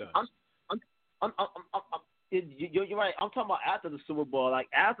other one does. You're right. I'm talking about after the Super Bowl. Like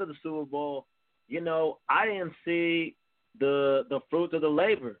after the Super Bowl, I didn't see the fruits of the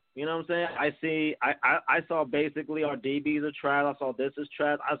labor. You know what I'm saying? I saw basically our DBs are trash. I saw this is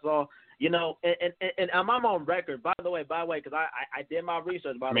trash. I saw, and I'm on record. By the way, because I did my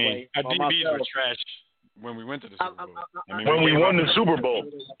research. By the way, our DBs were trash when we went to the Super Bowl. When we won the Super Bowl,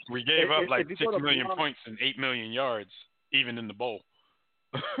 we gave up like 6 million points and 8 million yards, even in the bowl.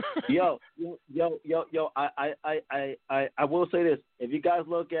 Yo! I will say this: if you guys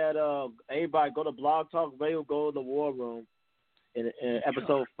look at everybody, go to Blog Talk Radio, go to the War Room in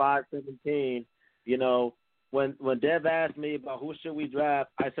episode 517. When Dev asked me about who should we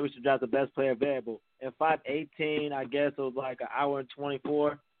draft, I said we should draft the best player available. In 518, I guess it was like an hour and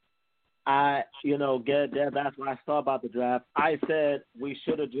 24. Dev asked what I thought about the draft. I said we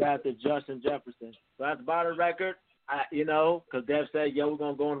should have drafted Justin Jefferson. So that's by the record. Because Dev said, we're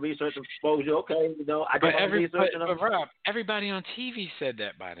going to go and research and expose you. Okay, I did my research. But Rob, everybody on TV said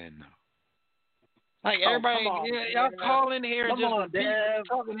that by then, though. Like, everybody, y'all call in here and just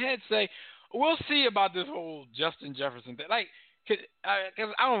talking heads say, we'll see about this whole Justin Jefferson thing. Like, because I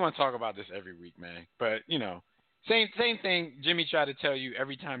don't want to talk about this every week, man. But, same thing Jimmy tried to tell you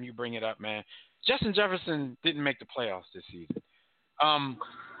every time you bring it up, man. Justin Jefferson didn't make the playoffs this season.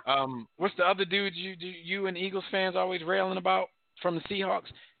 What's the other dude you and Eagles fans always railing about from the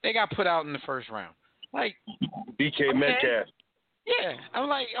Seahawks? They got put out in the first round. Like DK Metcalf. Yeah, I'm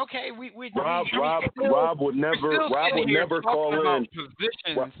like, okay, Rob would never call in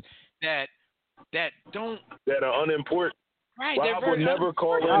positions that are unimportant. Right, Rob would never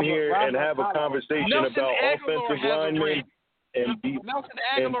call in here and have a conversation about offensive linemen and D-line.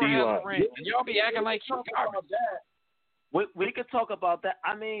 And y'all be acting like he's garbage. We could talk about that.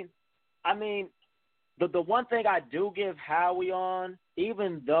 I mean, the one thing I do give Howie on,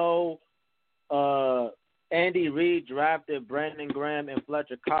 even though Andy Reid drafted Brandon Graham and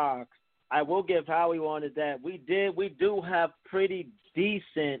Fletcher Cox, I will give Howie on is that we do have pretty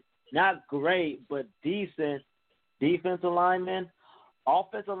decent, not great, but decent defensive linemen.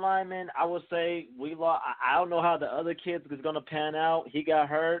 Offensive linemen, I would say we lost. I don't know how the other kids is going to pan out. He got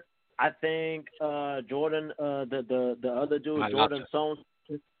hurt. I think Jordan, the other dude, Jordan Sones,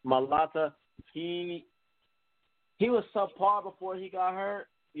 Malata, he was subpar before he got hurt.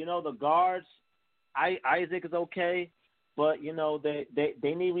 The guards, Isaac is okay, but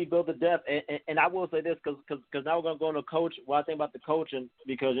they need to rebuild the depth. And I will say this because now we're gonna go into coach. What I think about the coaching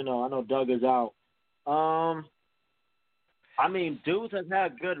because I know Doug is out. Deuce has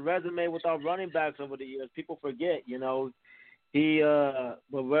had a good resume with our running backs over the years. People forget, He,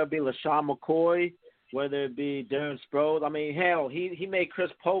 whether it be LaShawn McCoy, whether it be Darren Sproles. Hell, he made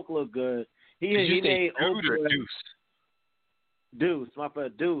Chris Polk look good. He made Deuce, my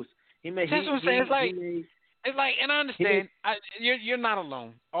friend Deuce. That's what I'm saying. It's like, and I understand. You're not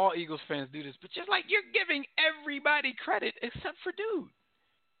alone. All Eagles fans do this, but just like you're giving everybody credit except for Dude.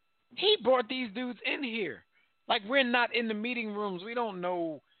 He brought these dudes in here. Like we're not in the meeting rooms. We don't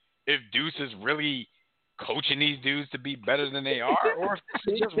know if Deuce is really coaching these dudes to be better than they are, or if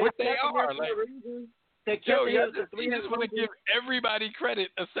this is just what they are. Like, you just want to give everybody credit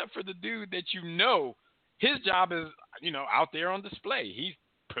except for the dude that his job is, out there on display. He's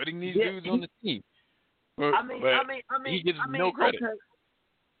putting these dudes on the team. He gives no credit.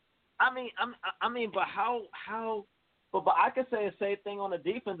 but how? But I could say the same thing on the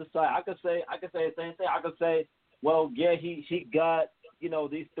defensive side. I could say the same thing. I could say, well, yeah, he got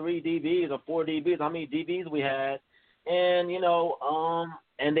these 3 DBs or 4 DBs. How many DBs we had, and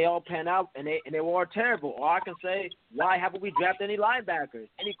and they all pan out, and they were all terrible. Or I can say, why haven't we drafted any linebackers,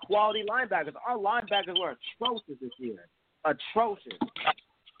 any quality linebackers? Our linebackers were atrocious this year. Atrocious.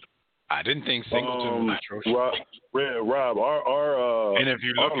 I didn't think Singleton was atrocious. Rob, our and if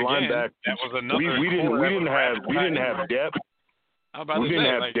you look again, that was another. We didn't have depth. We didn't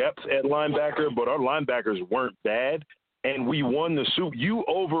have depth at linebacker, but our linebackers weren't bad, and we won the Super. You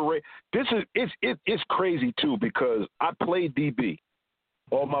overrate. It's crazy too because I played DB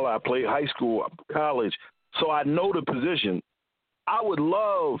all my life. I played high school, college, so I know the position. I would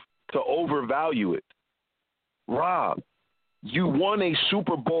love to overvalue it, Rob. You won a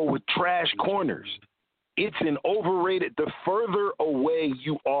Super Bowl with trash corners. It's an overrated. The further away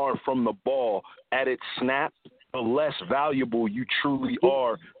you are from the ball at its snap, the less valuable you truly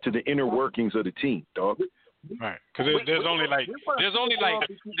are to the inner workings of the team, dog. Right, because there's only like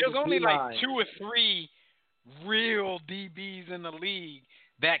 2 or 3 real DBs in the league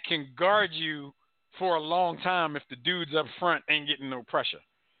that can guard you for a long time if the dudes up front ain't getting no pressure.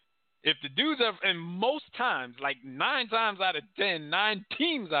 If the dudes are, and most times, like 9 times out of 10, 9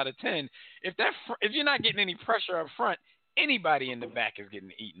 teams out of 10, if you're not getting any pressure up front, anybody in the back is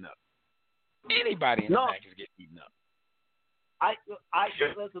getting eaten up. Anybody in the back is getting eaten up.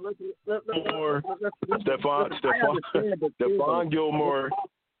 Stephon Gilmore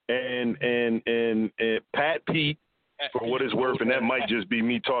and Pat Pete, for what it's worth, and that might just be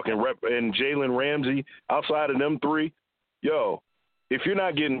me talking rep, and Jalen Ramsey. Outside of them 3, if you're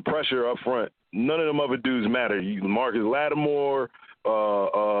not getting pressure up front, none of them other dudes matter. Marcus Lattimore,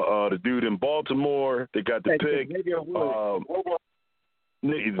 the dude in Baltimore, they got the pick.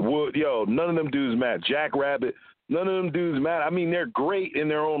 None of them dudes matter. Jack Rabbit, none of them dudes matter. I mean, they're great in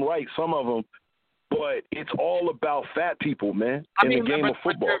their own right, some of them, but it's all about fat people, man, in the game of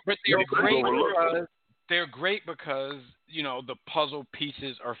football. But they're great because, the puzzle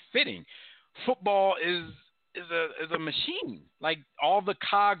pieces are fitting. Football is a machine. Like, all the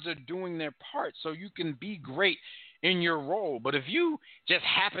cogs are doing their part, so you can be great in your role. But if you just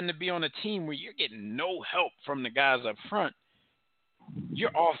happen to be on a team where you're getting no help from the guys up front, your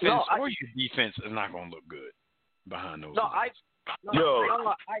offense or your defense is not going to look good behind those. Dev,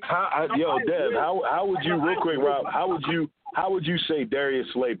 how would you, real quick, Rob? How would you say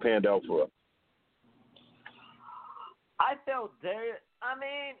Darius Slay panned out for us? I felt Darius. I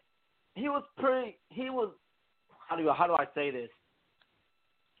mean, he was. How do I say this?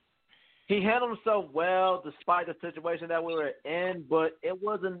 He handled himself well despite the situation that we were in, but it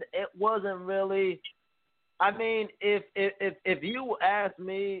wasn't really. I mean, if you ask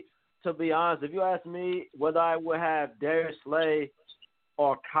me, to be honest, if you ask me whether I would have Darius Slay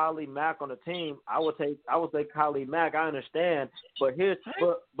or Kylie Mack on the team, I would say Kylie Mack. I understand, but who's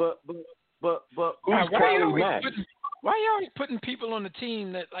Kylie Mack? Why are you always putting people on the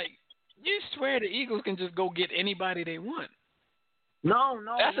team that, like, you swear the Eagles can just go get anybody they want? No.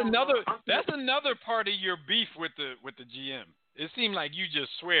 That's another part of your beef with the GM. It seemed like you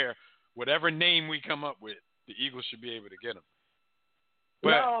just swear whatever name we come up with, the Eagles should be able to get them.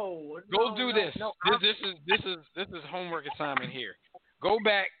 But go do this. This is homework assignment here. Go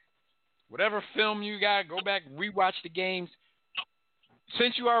back, whatever film you got. Go back, rewatch the games.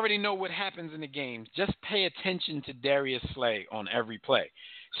 Since you already know what happens in the games, just pay attention to Darius Slay on every play.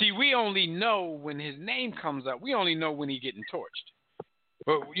 See, we only know when his name comes up. We only know when he's getting torched.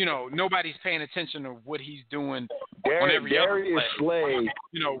 But, nobody's paying attention to what he's doing on every other play.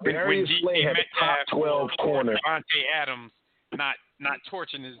 Darius Slay had top 12 corner. Devontae Adams not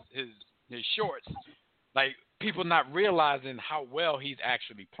torching his shorts. Like, people not realizing how well he's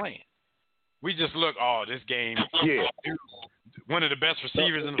actually playing. We just look, this game. Yeah. Dude, one of the best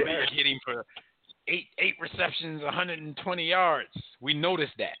receivers in the league hitting for eight receptions, 120 yards. We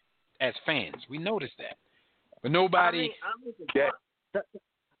noticed that as fans. We noticed that. But nobody.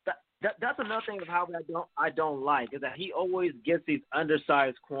 That's another thing of how I don't like is that he always gets these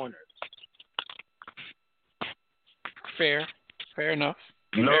undersized corners. Fair enough.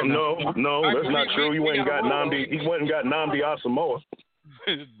 No, that's not true. He went and got Nnamdi Asamoah.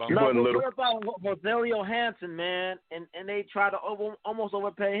 He wasn't little. What about Rosario Hanson, man? And they try to almost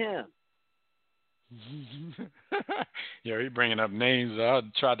overpay him. Yeah, he bringing up names I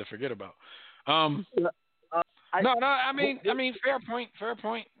tried to forget about. I mean, fair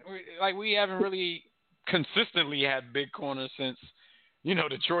point. We haven't really consistently had big corners since,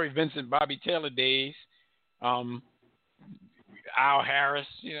 the Troy Vincent, Bobby Taylor days. Al Harris.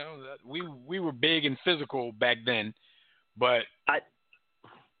 We were big and physical back then, but I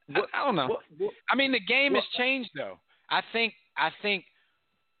don't know. I mean, the game has changed though. I think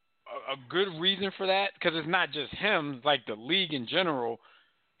a good reason for that, because it's not just him, like the league in general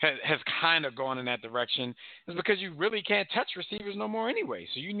has kind of gone in that direction, is because you really can't touch receivers no more anyway.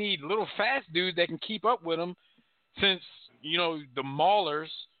 So you need little fast dudes that can keep up with them, since the maulers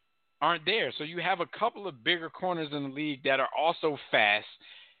aren't there. So you have a couple of bigger corners in the league that are also fast,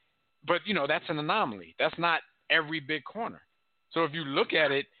 but that's an anomaly. That's not every big corner. So if you look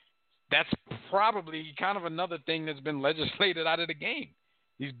at it, that's probably kind of another thing that's been legislated out of the game.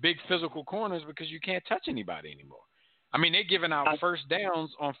 These big physical corners, because you can't touch anybody anymore. I mean, they're giving out first downs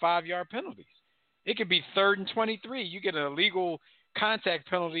on 5-yard penalties. It could be 3rd and 23. You get an illegal contact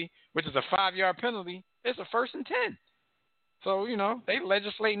penalty, which is a 5-yard penalty. It's a 1st and 10. So, they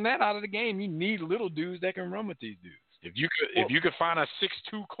legislating that out of the game. You need little dudes that can run with these dudes. If you could find a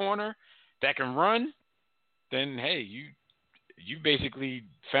 6'2" corner that can run, then hey, you basically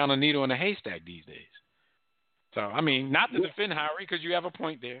found a needle in a haystack these days. So, I mean, not to defend Harry, because you have a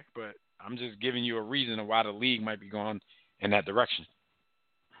point there, but I'm just giving you a reason of why the league might be going in that direction.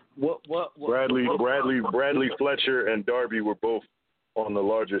 Bradley Fletcher and Darby were both on the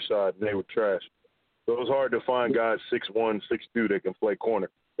larger side, and they were trash. So it was hard to find guys 6'1", 6'2" that can play corner.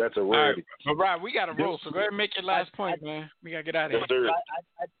 That's a rarity. All right, Rob, we got to roll, so go ahead and make your last point, man. We got to get out of here.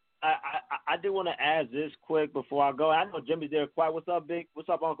 I do want to add this quick before I go. I know Jimmy's there quiet. What's up, Big? What's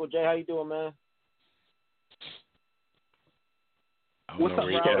up, Uncle Jay? How you doing, man? What's up,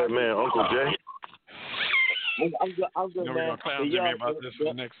 man, Uncle Jay? I'm good, man. We're gonna clown Jimmy about this for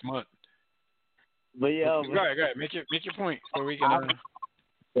the next month. But yeah, go ahead. Make your point so we can.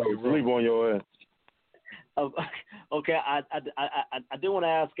 Leave on your ass. Okay, I do want to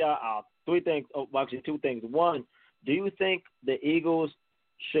ask y'all 3 things. Oh, actually 2 things. One, do you think the Eagles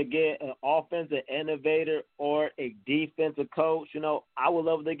should get an offensive innovator or a defensive coach? I would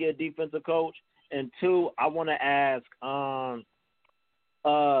love to get a defensive coach. And 2, I want to ask,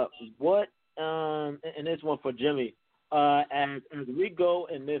 what, and this one for Jimmy, as we go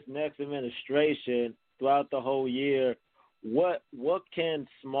in this next administration throughout the whole year, what can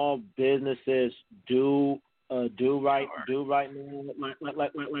small businesses do right now? Like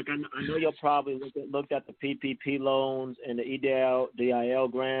I know you'll probably looked at the PPP loans and the DIL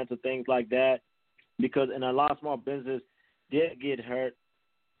grants and things like that, because in a lot of small businesses did get hurt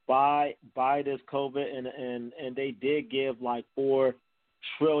by this COVID, and they did give like $4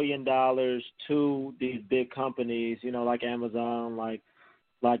 trillion to these big companies, like Amazon, like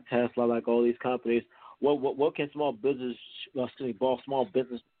Tesla, like all these companies. What can small business? Oh,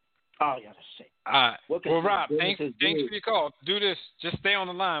 yeah, that's it. Well, Rob, thanks for your call. Do this. Just stay on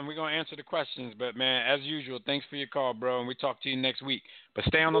the line. We're gonna answer the questions. But man, as usual, thanks for your call, bro. And we talk to you next week. But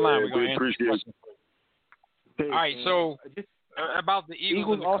stay on the line. We're gonna answer the questions. All right. So about the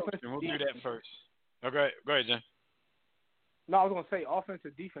Eagles and the offense, we'll do that first. Okay, go ahead, Jen. No, I was going to say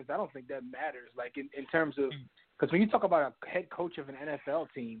offensive, defense, I don't think that matters. Like in terms of – because when you talk about a head coach of an NFL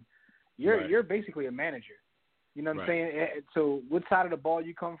team, you're basically a manager. You know what I'm saying? So what side of the ball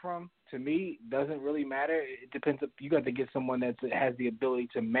you come from, to me, doesn't really matter. It depends. You got to get someone that has the ability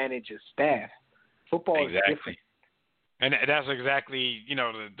to manage a staff. Football is different. And that's exactly,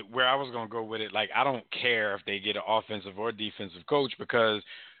 where I was going to go with it. Like, I don't care if they get an offensive or defensive coach, because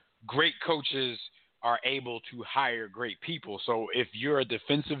great coaches – are able to hire great people. So if you're a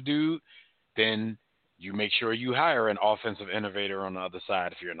defensive dude, then you make sure you hire an offensive innovator on the other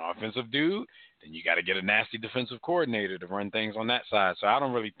side. If you're an offensive dude, then you got to get a nasty defensive coordinator to run things on that side. So I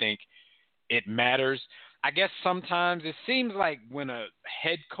don't really think it matters. I guess sometimes it seems like when a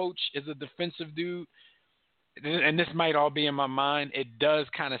head coach is a defensive dude, and this might all be in my mind, it does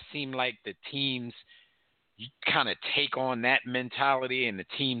kind of seem like the teams – you kind of take on that mentality, and the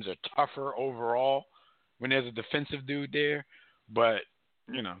teams are tougher overall when there's a defensive dude there. But,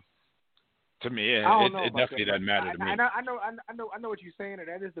 to me, it definitely doesn't matter to me. I know what you're saying, and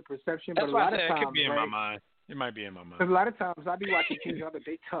that is the perception. That's but a lot of times, it could be in my mind. It might be in my mind. Because a lot of times I be watching teams, but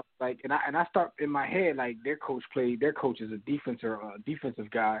they tough. Like, and I start in my head like their coach is a defensive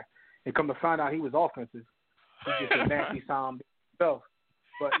guy, and come to find out he was offensive. He's just a nasty sound himself.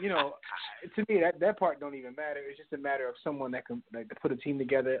 But, to me, that part don't even matter. It's just a matter of someone that can to put a team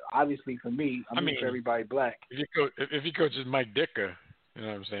together. Obviously, for me, I mean for everybody black. If he coaches Mike Ditka, you know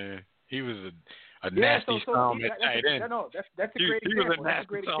what I'm saying? He was a nasty storm at tight end. That's a great example. He was a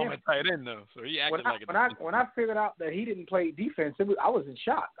nasty storm at tight end, though. So he acted when I figured out that he didn't play defense, I was in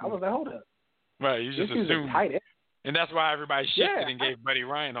shock. I was like, hold up. Right, you just assumed. Tight end. And that's why everybody shifted and gave Buddy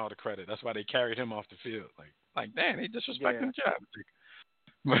Ryan all the credit. That's why they carried him off the field. Like, Like, damn, they disrespecting the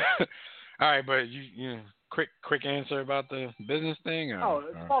job. All right, but you quick answer about the business thing.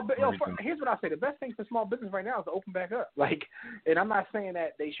 Here's what I say: the best thing for small business right now is to open back up. Like, and I'm not saying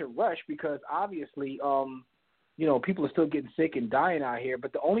that they should rush because obviously, people are still getting sick and dying out here.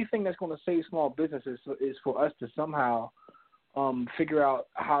 But the only thing that's going to save small businesses is for us to somehow figure out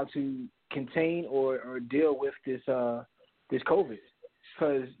how to contain or deal with this COVID.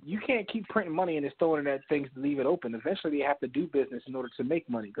 Because you can't keep printing money and just throwing it at things to leave it open. Eventually, they have to do business in order to make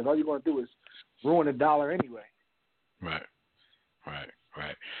money. Because all you're going to do is ruin the dollar anyway. Right. All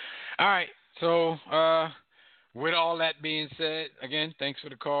right. So, with all that being said, again, thanks for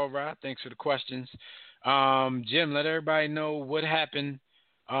the call, Rod. Thanks for the questions. Jim, let everybody know what happened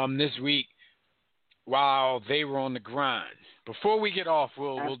this week while they were on the grind. Before we get off,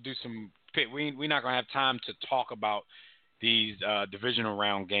 we'll do some pick. We're not going to have time to talk about these divisional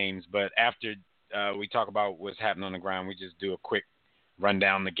round games, but after we talk about what's happening on the ground, we just do a quick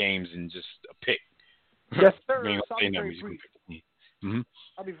rundown of the games and just a pick. Yes, sir. So I'll be very brief. Mm-hmm.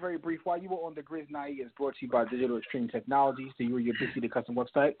 I'll be very brief. While you were on the Grizz Night, is brought to you by Digital Extreme Technology. So you or your busy the custom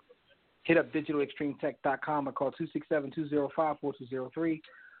website. Hit up digitalextremetech.com or call 267-205-4203.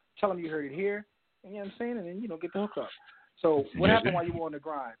 Tell them you heard it here. You know what I'm saying? And then, get the hookup. So what happened while you were on the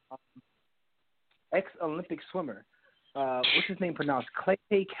grind? Ex-Olympic swimmer. What's his name pronounced?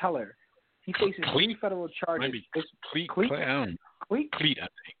 Clay Keller. He faces 3 federal charges. Maybe Cleat, I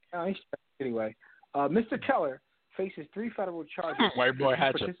think. Anyway, Mr. Keller faces 3 federal charges. White boy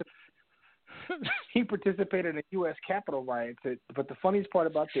Hatcher. He participated in a U.S. Capitol riot. But the funniest part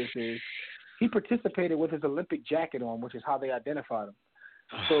about this is he participated with his Olympic jacket on, which is how they identified him.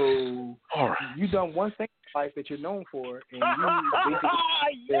 So you done one thing in life that you're known for, and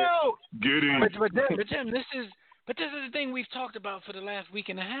you get in. But Jim, this is the thing we've talked about for the last week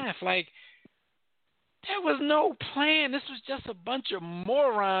and a half. Like, there was no plan. This was just a bunch of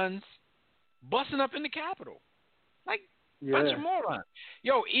morons busting up in the Capitol. Like, bunch of morons.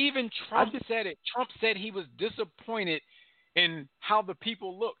 Yo, even Trump said it. Trump said he was disappointed in how the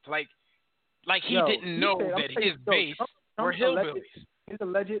people looked. Like he didn't know that his base were hillbillies. His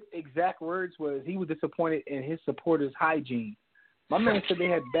alleged exact words was he was disappointed in his supporters' hygiene. My man said they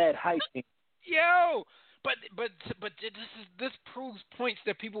had bad hygiene. Yo, but this proves points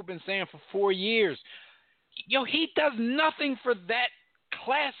that people have been saying for 4 years. Yo, he does nothing for that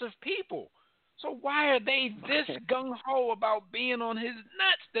class of people. So why are they this gung-ho about being on his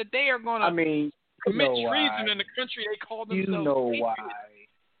nuts that they are going to commit treason in the country they call themselves? You know why.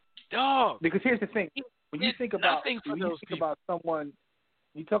 Dog. Because here's the thing. When you think about someone,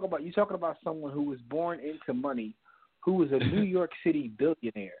 you're talking about someone who was born into money, who was a New York City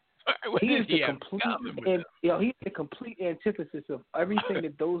billionaire. He's the complete antithesis of everything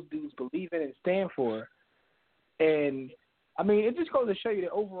that those dudes believe in and stand for. And it just goes to show you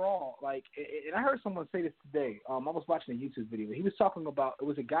that overall, and I heard someone say this today. I was watching a YouTube video. He was talking about, it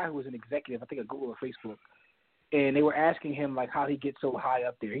was a guy who was an executive, I think at Google or Facebook, and they were asking him how he gets so high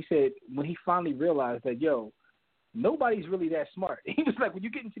up there. He said when he finally realized that, nobody's really that smart. He was like, when you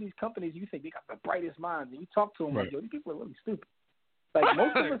get into these companies, you think they got the brightest minds, and you talk to them these people are really stupid.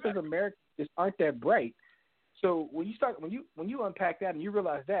 Most of us as Americans just aren't that bright. So when you unpack that and you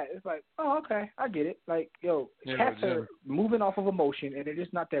realize that, it's like, oh, okay, I get it. Cats are moving off of emotion and they're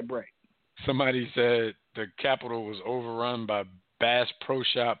just not that bright. Somebody said the Capitol was overrun by Bass Pro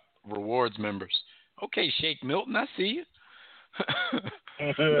Shop rewards members. Okay, Shake Milton, I see you.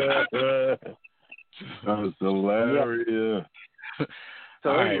 That's hilarious. So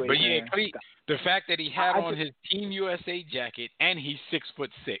all anyway, right, but the fact that he had on his Team USA jacket and he's 6'6",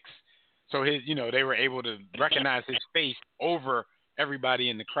 so his, they were able to recognize his face over everybody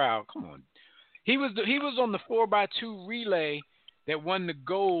in the crowd. Come on, he was on the 4x2 relay that won the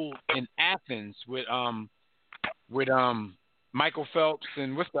gold in Athens with Michael Phelps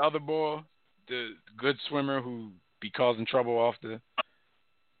and what's the other boy, the good swimmer who be causing trouble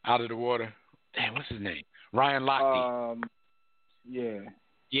out of the water. Damn, what's his name? Ryan Lochte.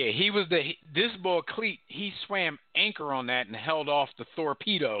 Yeah, he was this boy Cleat. He swam anchor on that and held off the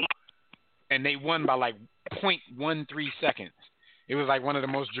torpedo, and they won by 0.13 seconds. It was one of the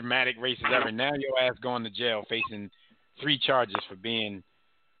most dramatic races ever. Now your ass going to jail facing 3 charges for being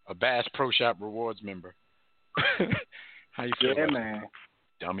a Bass Pro Shop rewards member. How you feel? Yeah, man.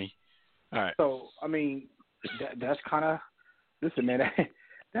 Dummy. All right. So that's kind of listen, man.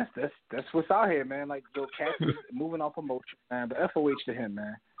 That's what's out here, man. Cats is moving off emotion, man. But FOH to him,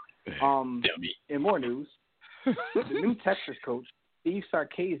 man. In more news, the new Texas coach, Steve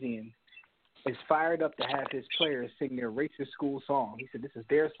Sarkisian, is fired up to have his players sing their racist school song. He said this is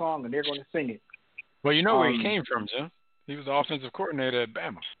their song and they're going to sing it. Well, you know where he came from, Jim. He was the offensive coordinator at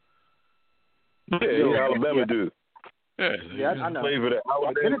Bama. Yeah, Alabama dude. Yeah, I know.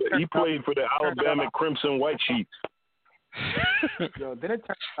 He played for the Alabama Crimson White Sheets. Yo, then it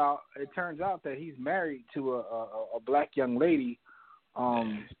turns out that he's married to a black young lady.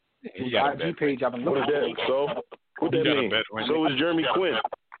 Whose IG page I've been looking at. So what that mean? So is Jeremy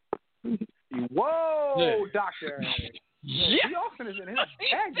Quinn. Whoa, doctor. Yeah. Austin is in his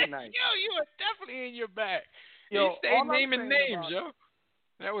bag tonight. Yo, you are definitely in your bag. Yo, he stayed naming names, yo.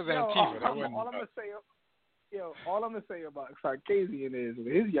 That was Antifa. All I'm gonna say about Sarkisian is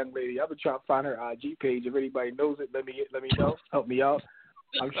his young lady. I've been trying to find her IG page. If anybody knows it, let me know. Help me out.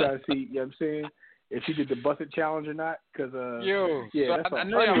 I'm trying to see. You know what I'm saying? If she did the busted challenge or not? Because I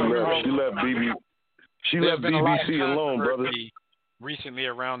know she left BBC alone, brother. Recently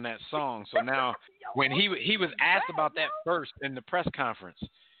around that song. So now when he was asked about that first in the press conference,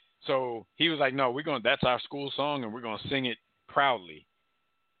 so he was like, "No, that's our school song and we're gonna sing it proudly."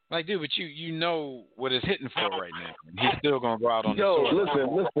 Like, dude, but you know what it's hitting for right now. And he's still gonna go out on the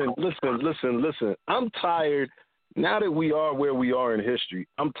sword. Listen. I'm tired. Now that we are where we are in history,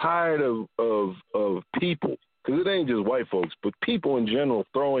 I'm tired of people, because it ain't just white folks, but people in general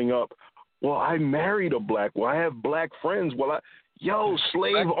throwing up, well, I married a black, well, I have black friends,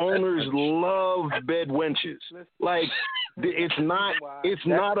 slave owners love bed wenches. Like, it's not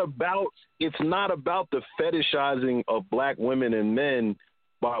about the fetishizing of black women and men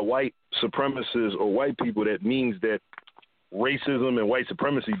by white supremacists or white people that means that racism and white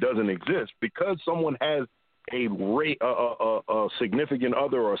supremacy doesn't exist. Because someone has a significant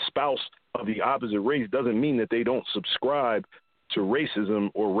other or a spouse of the opposite race doesn't mean that they don't subscribe to racism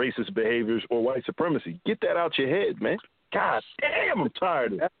or racist behaviors or white supremacy. Get that out your head, man. God damn, I'm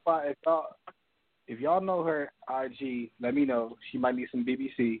tired of it. That's why if y'all know her IG, let me know. She might need some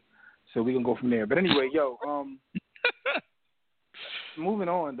BBC, so we can go from there. But anyway, moving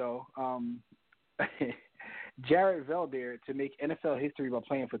on though. Jared Velder to make NFL history by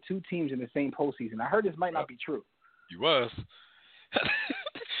playing for two teams in the same postseason. I heard this might not be true. He was.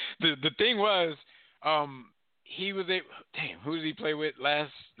 The thing was, he was who did he play with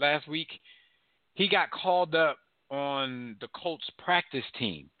last week? He got called up on the Colts practice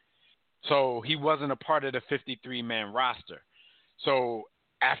team. So he wasn't a part of the 53-man roster. So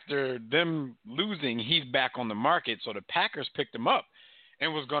after them losing, he's back on the market. So the Packers picked him up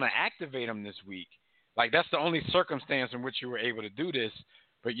and was going to activate him this week. Like, that's the only circumstance in which you were able to do this.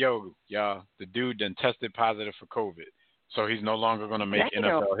 But, y'all, the dude then tested positive for COVID. So he's no longer going to make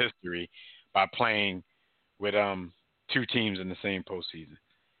NFL history by playing with two teams in the same postseason.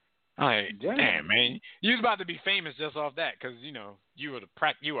 Like, damn, man. You was about to be famous just off that because,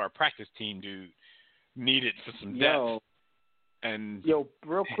 you are a practice team dude needed for some depth.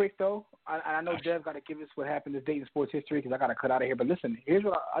 Real quick, though, I know Dev got to give us what happened this day in sports history because I got to cut out of here. But listen, here's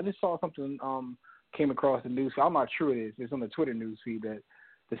what I just saw something came across the news. I'm not sure it is. It's on the Twitter news feed that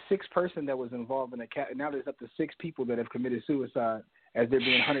the sixth person that was involved in now there's up to 6 people that have committed suicide as they're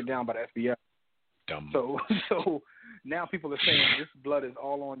being hunted down by the FBI. Dumb. So now people are saying this blood is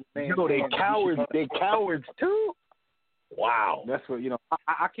all on your man. They cowards. They cowards too. Wow. That's what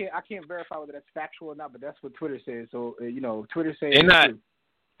I can't verify whether that's factual or not, but that's what Twitter says. So Twitter says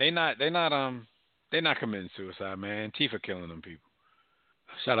they're not committing suicide, man. Antifa killing them people.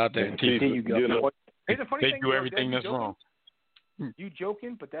 Shout out to Antifa. There you go. Here's the funny they thing, do everything that's wrong. You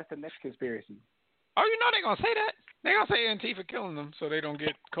joking, but that's the next conspiracy. Oh, they're going to say that. They're going to say Antifa killing them so they don't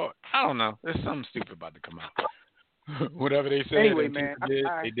get caught. I don't know. There's something stupid about to come out. Whatever they said, anyway, Antifa man,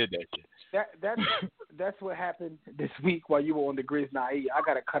 they did that shit. That's what happened this week while you were on the Grizz. Now, I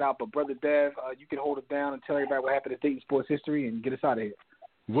got to cut out, but Brother Dev, you can hold it down and tell everybody what happened to Dayton sports history and get us out of here.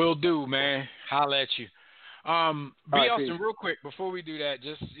 Will do, man. Holla at you. Austin, peace. real quick, before we do that,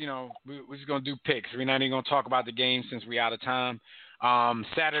 just, we're just going to do picks. We're not even going to talk about the game since we're out of time.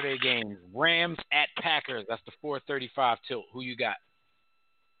 Saturday games, Rams at Packers. That's the 4:35 tilt. Who you got?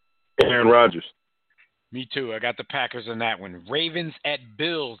 Aaron Rodgers. Me too. I got the Packers in that one. Ravens at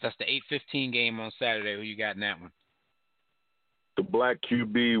Bills. That's the 8:15 game on Saturday. Who you got in that one? The black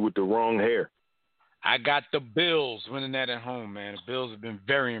QB with the wrong hair. I got the Bills winning that at home, man. The Bills have been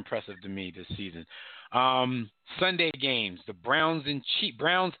very impressive to me this season. Sunday games, the Browns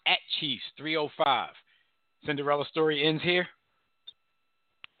at Chiefs, 3:05. Cinderella story ends here?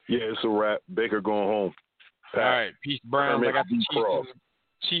 Yeah, it's a wrap. Baker going home. All right, peace, Browns. I got the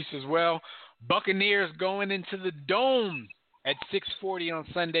Chiefs as well. Buccaneers going into the Dome at 6:40 on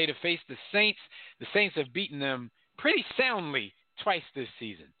Sunday to face the Saints. The Saints have beaten them pretty soundly twice this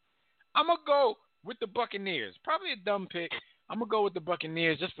season. I'm going to go with the Buccaneers. Probably a dumb pick. I'm going to go with the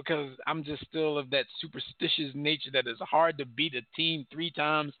Buccaneers just because I'm just still of that superstitious nature that it's hard to beat a team 3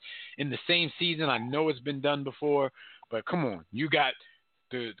 times in the same season. I know it's been done before, but come on. You got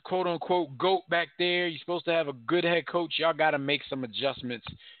the quote-unquote GOAT back there. You're supposed to have a good head coach. Y'all got to make some adjustments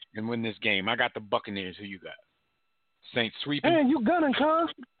and win this game. I got the Buccaneers. Who you got? Saints sweeping? Man, you gunning, cuz.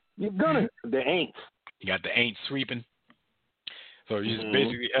 You gunning. The Aints. You got the Aints sweeping. So you just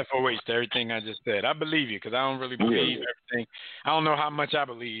basically FOH to everything I just said. I believe you because I don't really believe everything. I don't know how much I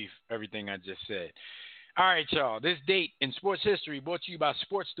believe everything I just said. All right, y'all. This date in sports history brought to you by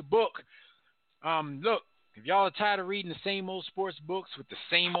Sports the Book. Look, if y'all are tired of reading the same old sports books with the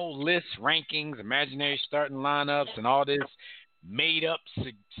same old lists, rankings, imaginary starting lineups, and all this made-up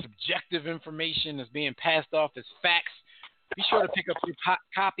subjective information that's being passed off as facts, be sure to pick up your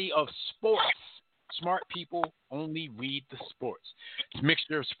copy of Sports. Smart people only read the sports. It's a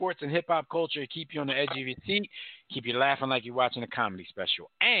mixture of sports and hip-hop culture to keep you on the edge of your seat, keep you laughing like you're watching a comedy special.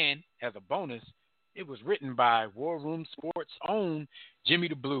 And, as a bonus, it was written by War Room Sports' own Jimmy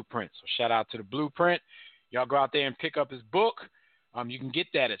the Blueprint. So shout out to the Blueprint. Y'all go out there and pick up his book. You can get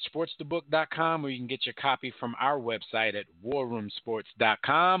that at sportsthebook.com, or you can get your copy from our website at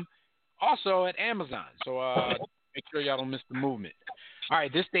warroomsports.com. Also at Amazon. So make sure y'all don't miss the movement. All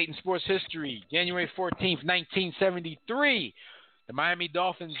right, this date in sports history, January 14th, 1973. The Miami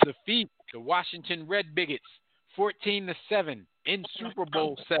Dolphins defeat the Washington Red Bigots 14-7 in Super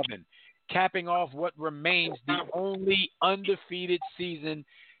Bowl 7, capping off what remains the only undefeated season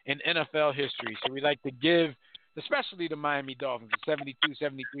in NFL history. So we like to give, especially the Miami Dolphins, the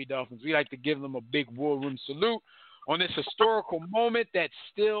 72-73 Dolphins, we like to give them a big War Room salute on this historical moment that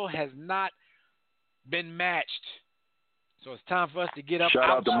still has not been matched. So it's time for us to get up. Shout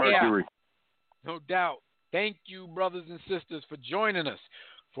out to Mercury. No doubt. Thank you, brothers and sisters, for joining us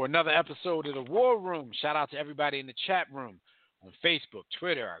for another episode of the War Room. Shout out to everybody in the chat room on Facebook,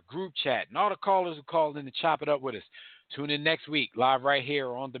 Twitter, our group chat, and all the callers who called in to chop it up with us. Tune in next week, live right here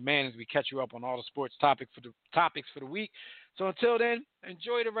or on demand as we catch you up on all the sports topics for the week. So until then,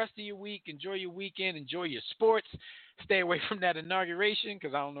 enjoy the rest of your week. Enjoy your weekend. Enjoy your sports. Stay away from that inauguration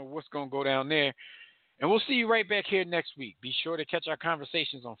because I don't know what's going to go down there. And we'll see you right back here next week. Be sure to catch our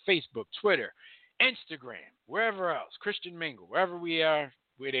conversations on Facebook, Twitter, Instagram, wherever else, Christian Mingle, wherever we are,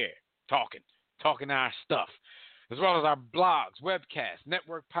 we're there, talking our stuff, as well as our blogs, webcasts,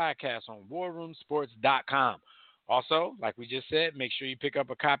 network podcasts on warroomsports.com. Also, like we just said, make sure you pick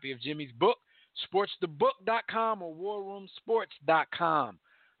up a copy of Jimmy's book, sportsthebook.com or warroomsports.com.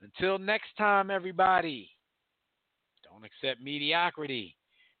 Until next time, everybody, don't accept mediocrity.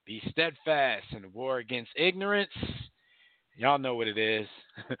 Be steadfast in the war against ignorance. Y'all know what it is.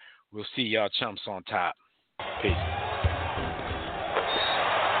 We'll see y'all chumps on top. Peace.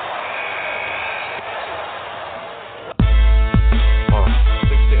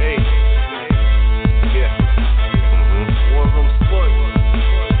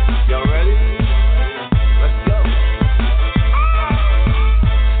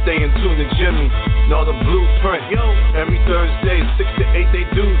 Jimmy, know the blueprint. Yo, every Thursday, 6 to 8, they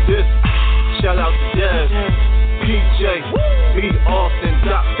do this. Shout out to Dev, PJ, B. Austin,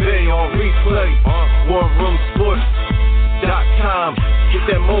 Bay on replay. warroomsports.com.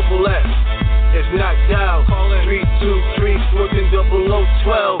 Get that mobile app. If not, dial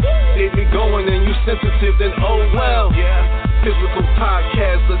 323-140012. They be going and you sensitive, then oh well. Yeah. Physical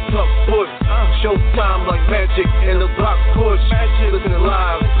podcast, let's talk sports. Showtime like magic in the block push. Listen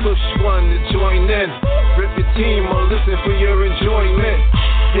live, push one to join in. Rip your team or listen for your enjoyment.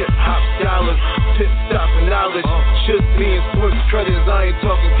 Hip hop dollars, pit stop and knowledge. Should be in sports credits, I ain't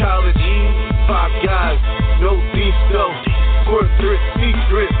talking college. 5 guys, no beef though. Corporate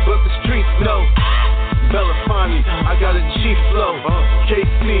secret, but the streets know. Belafonte, I got a G flow.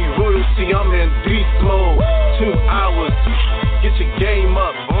 KC, royalty, I'm in beast mode. 2 hours, get your game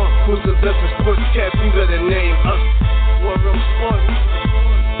up. Who's the best in sportscast? You better name us. War Room Sports.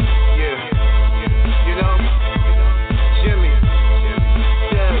 Yeah, you know, Jimmy,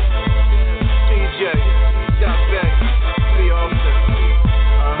 Dev, PJ, Stop Back, the Austin.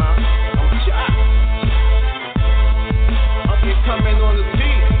 I'm Jock. Up and coming on the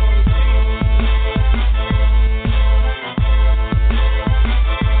beat.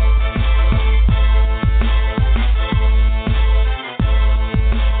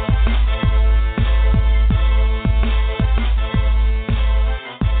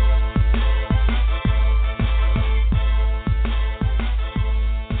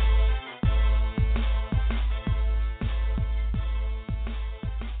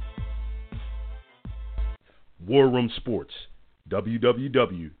 War Room Sports,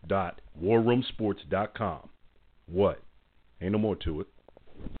 www.warroomsports.com. What Ain't no more to it.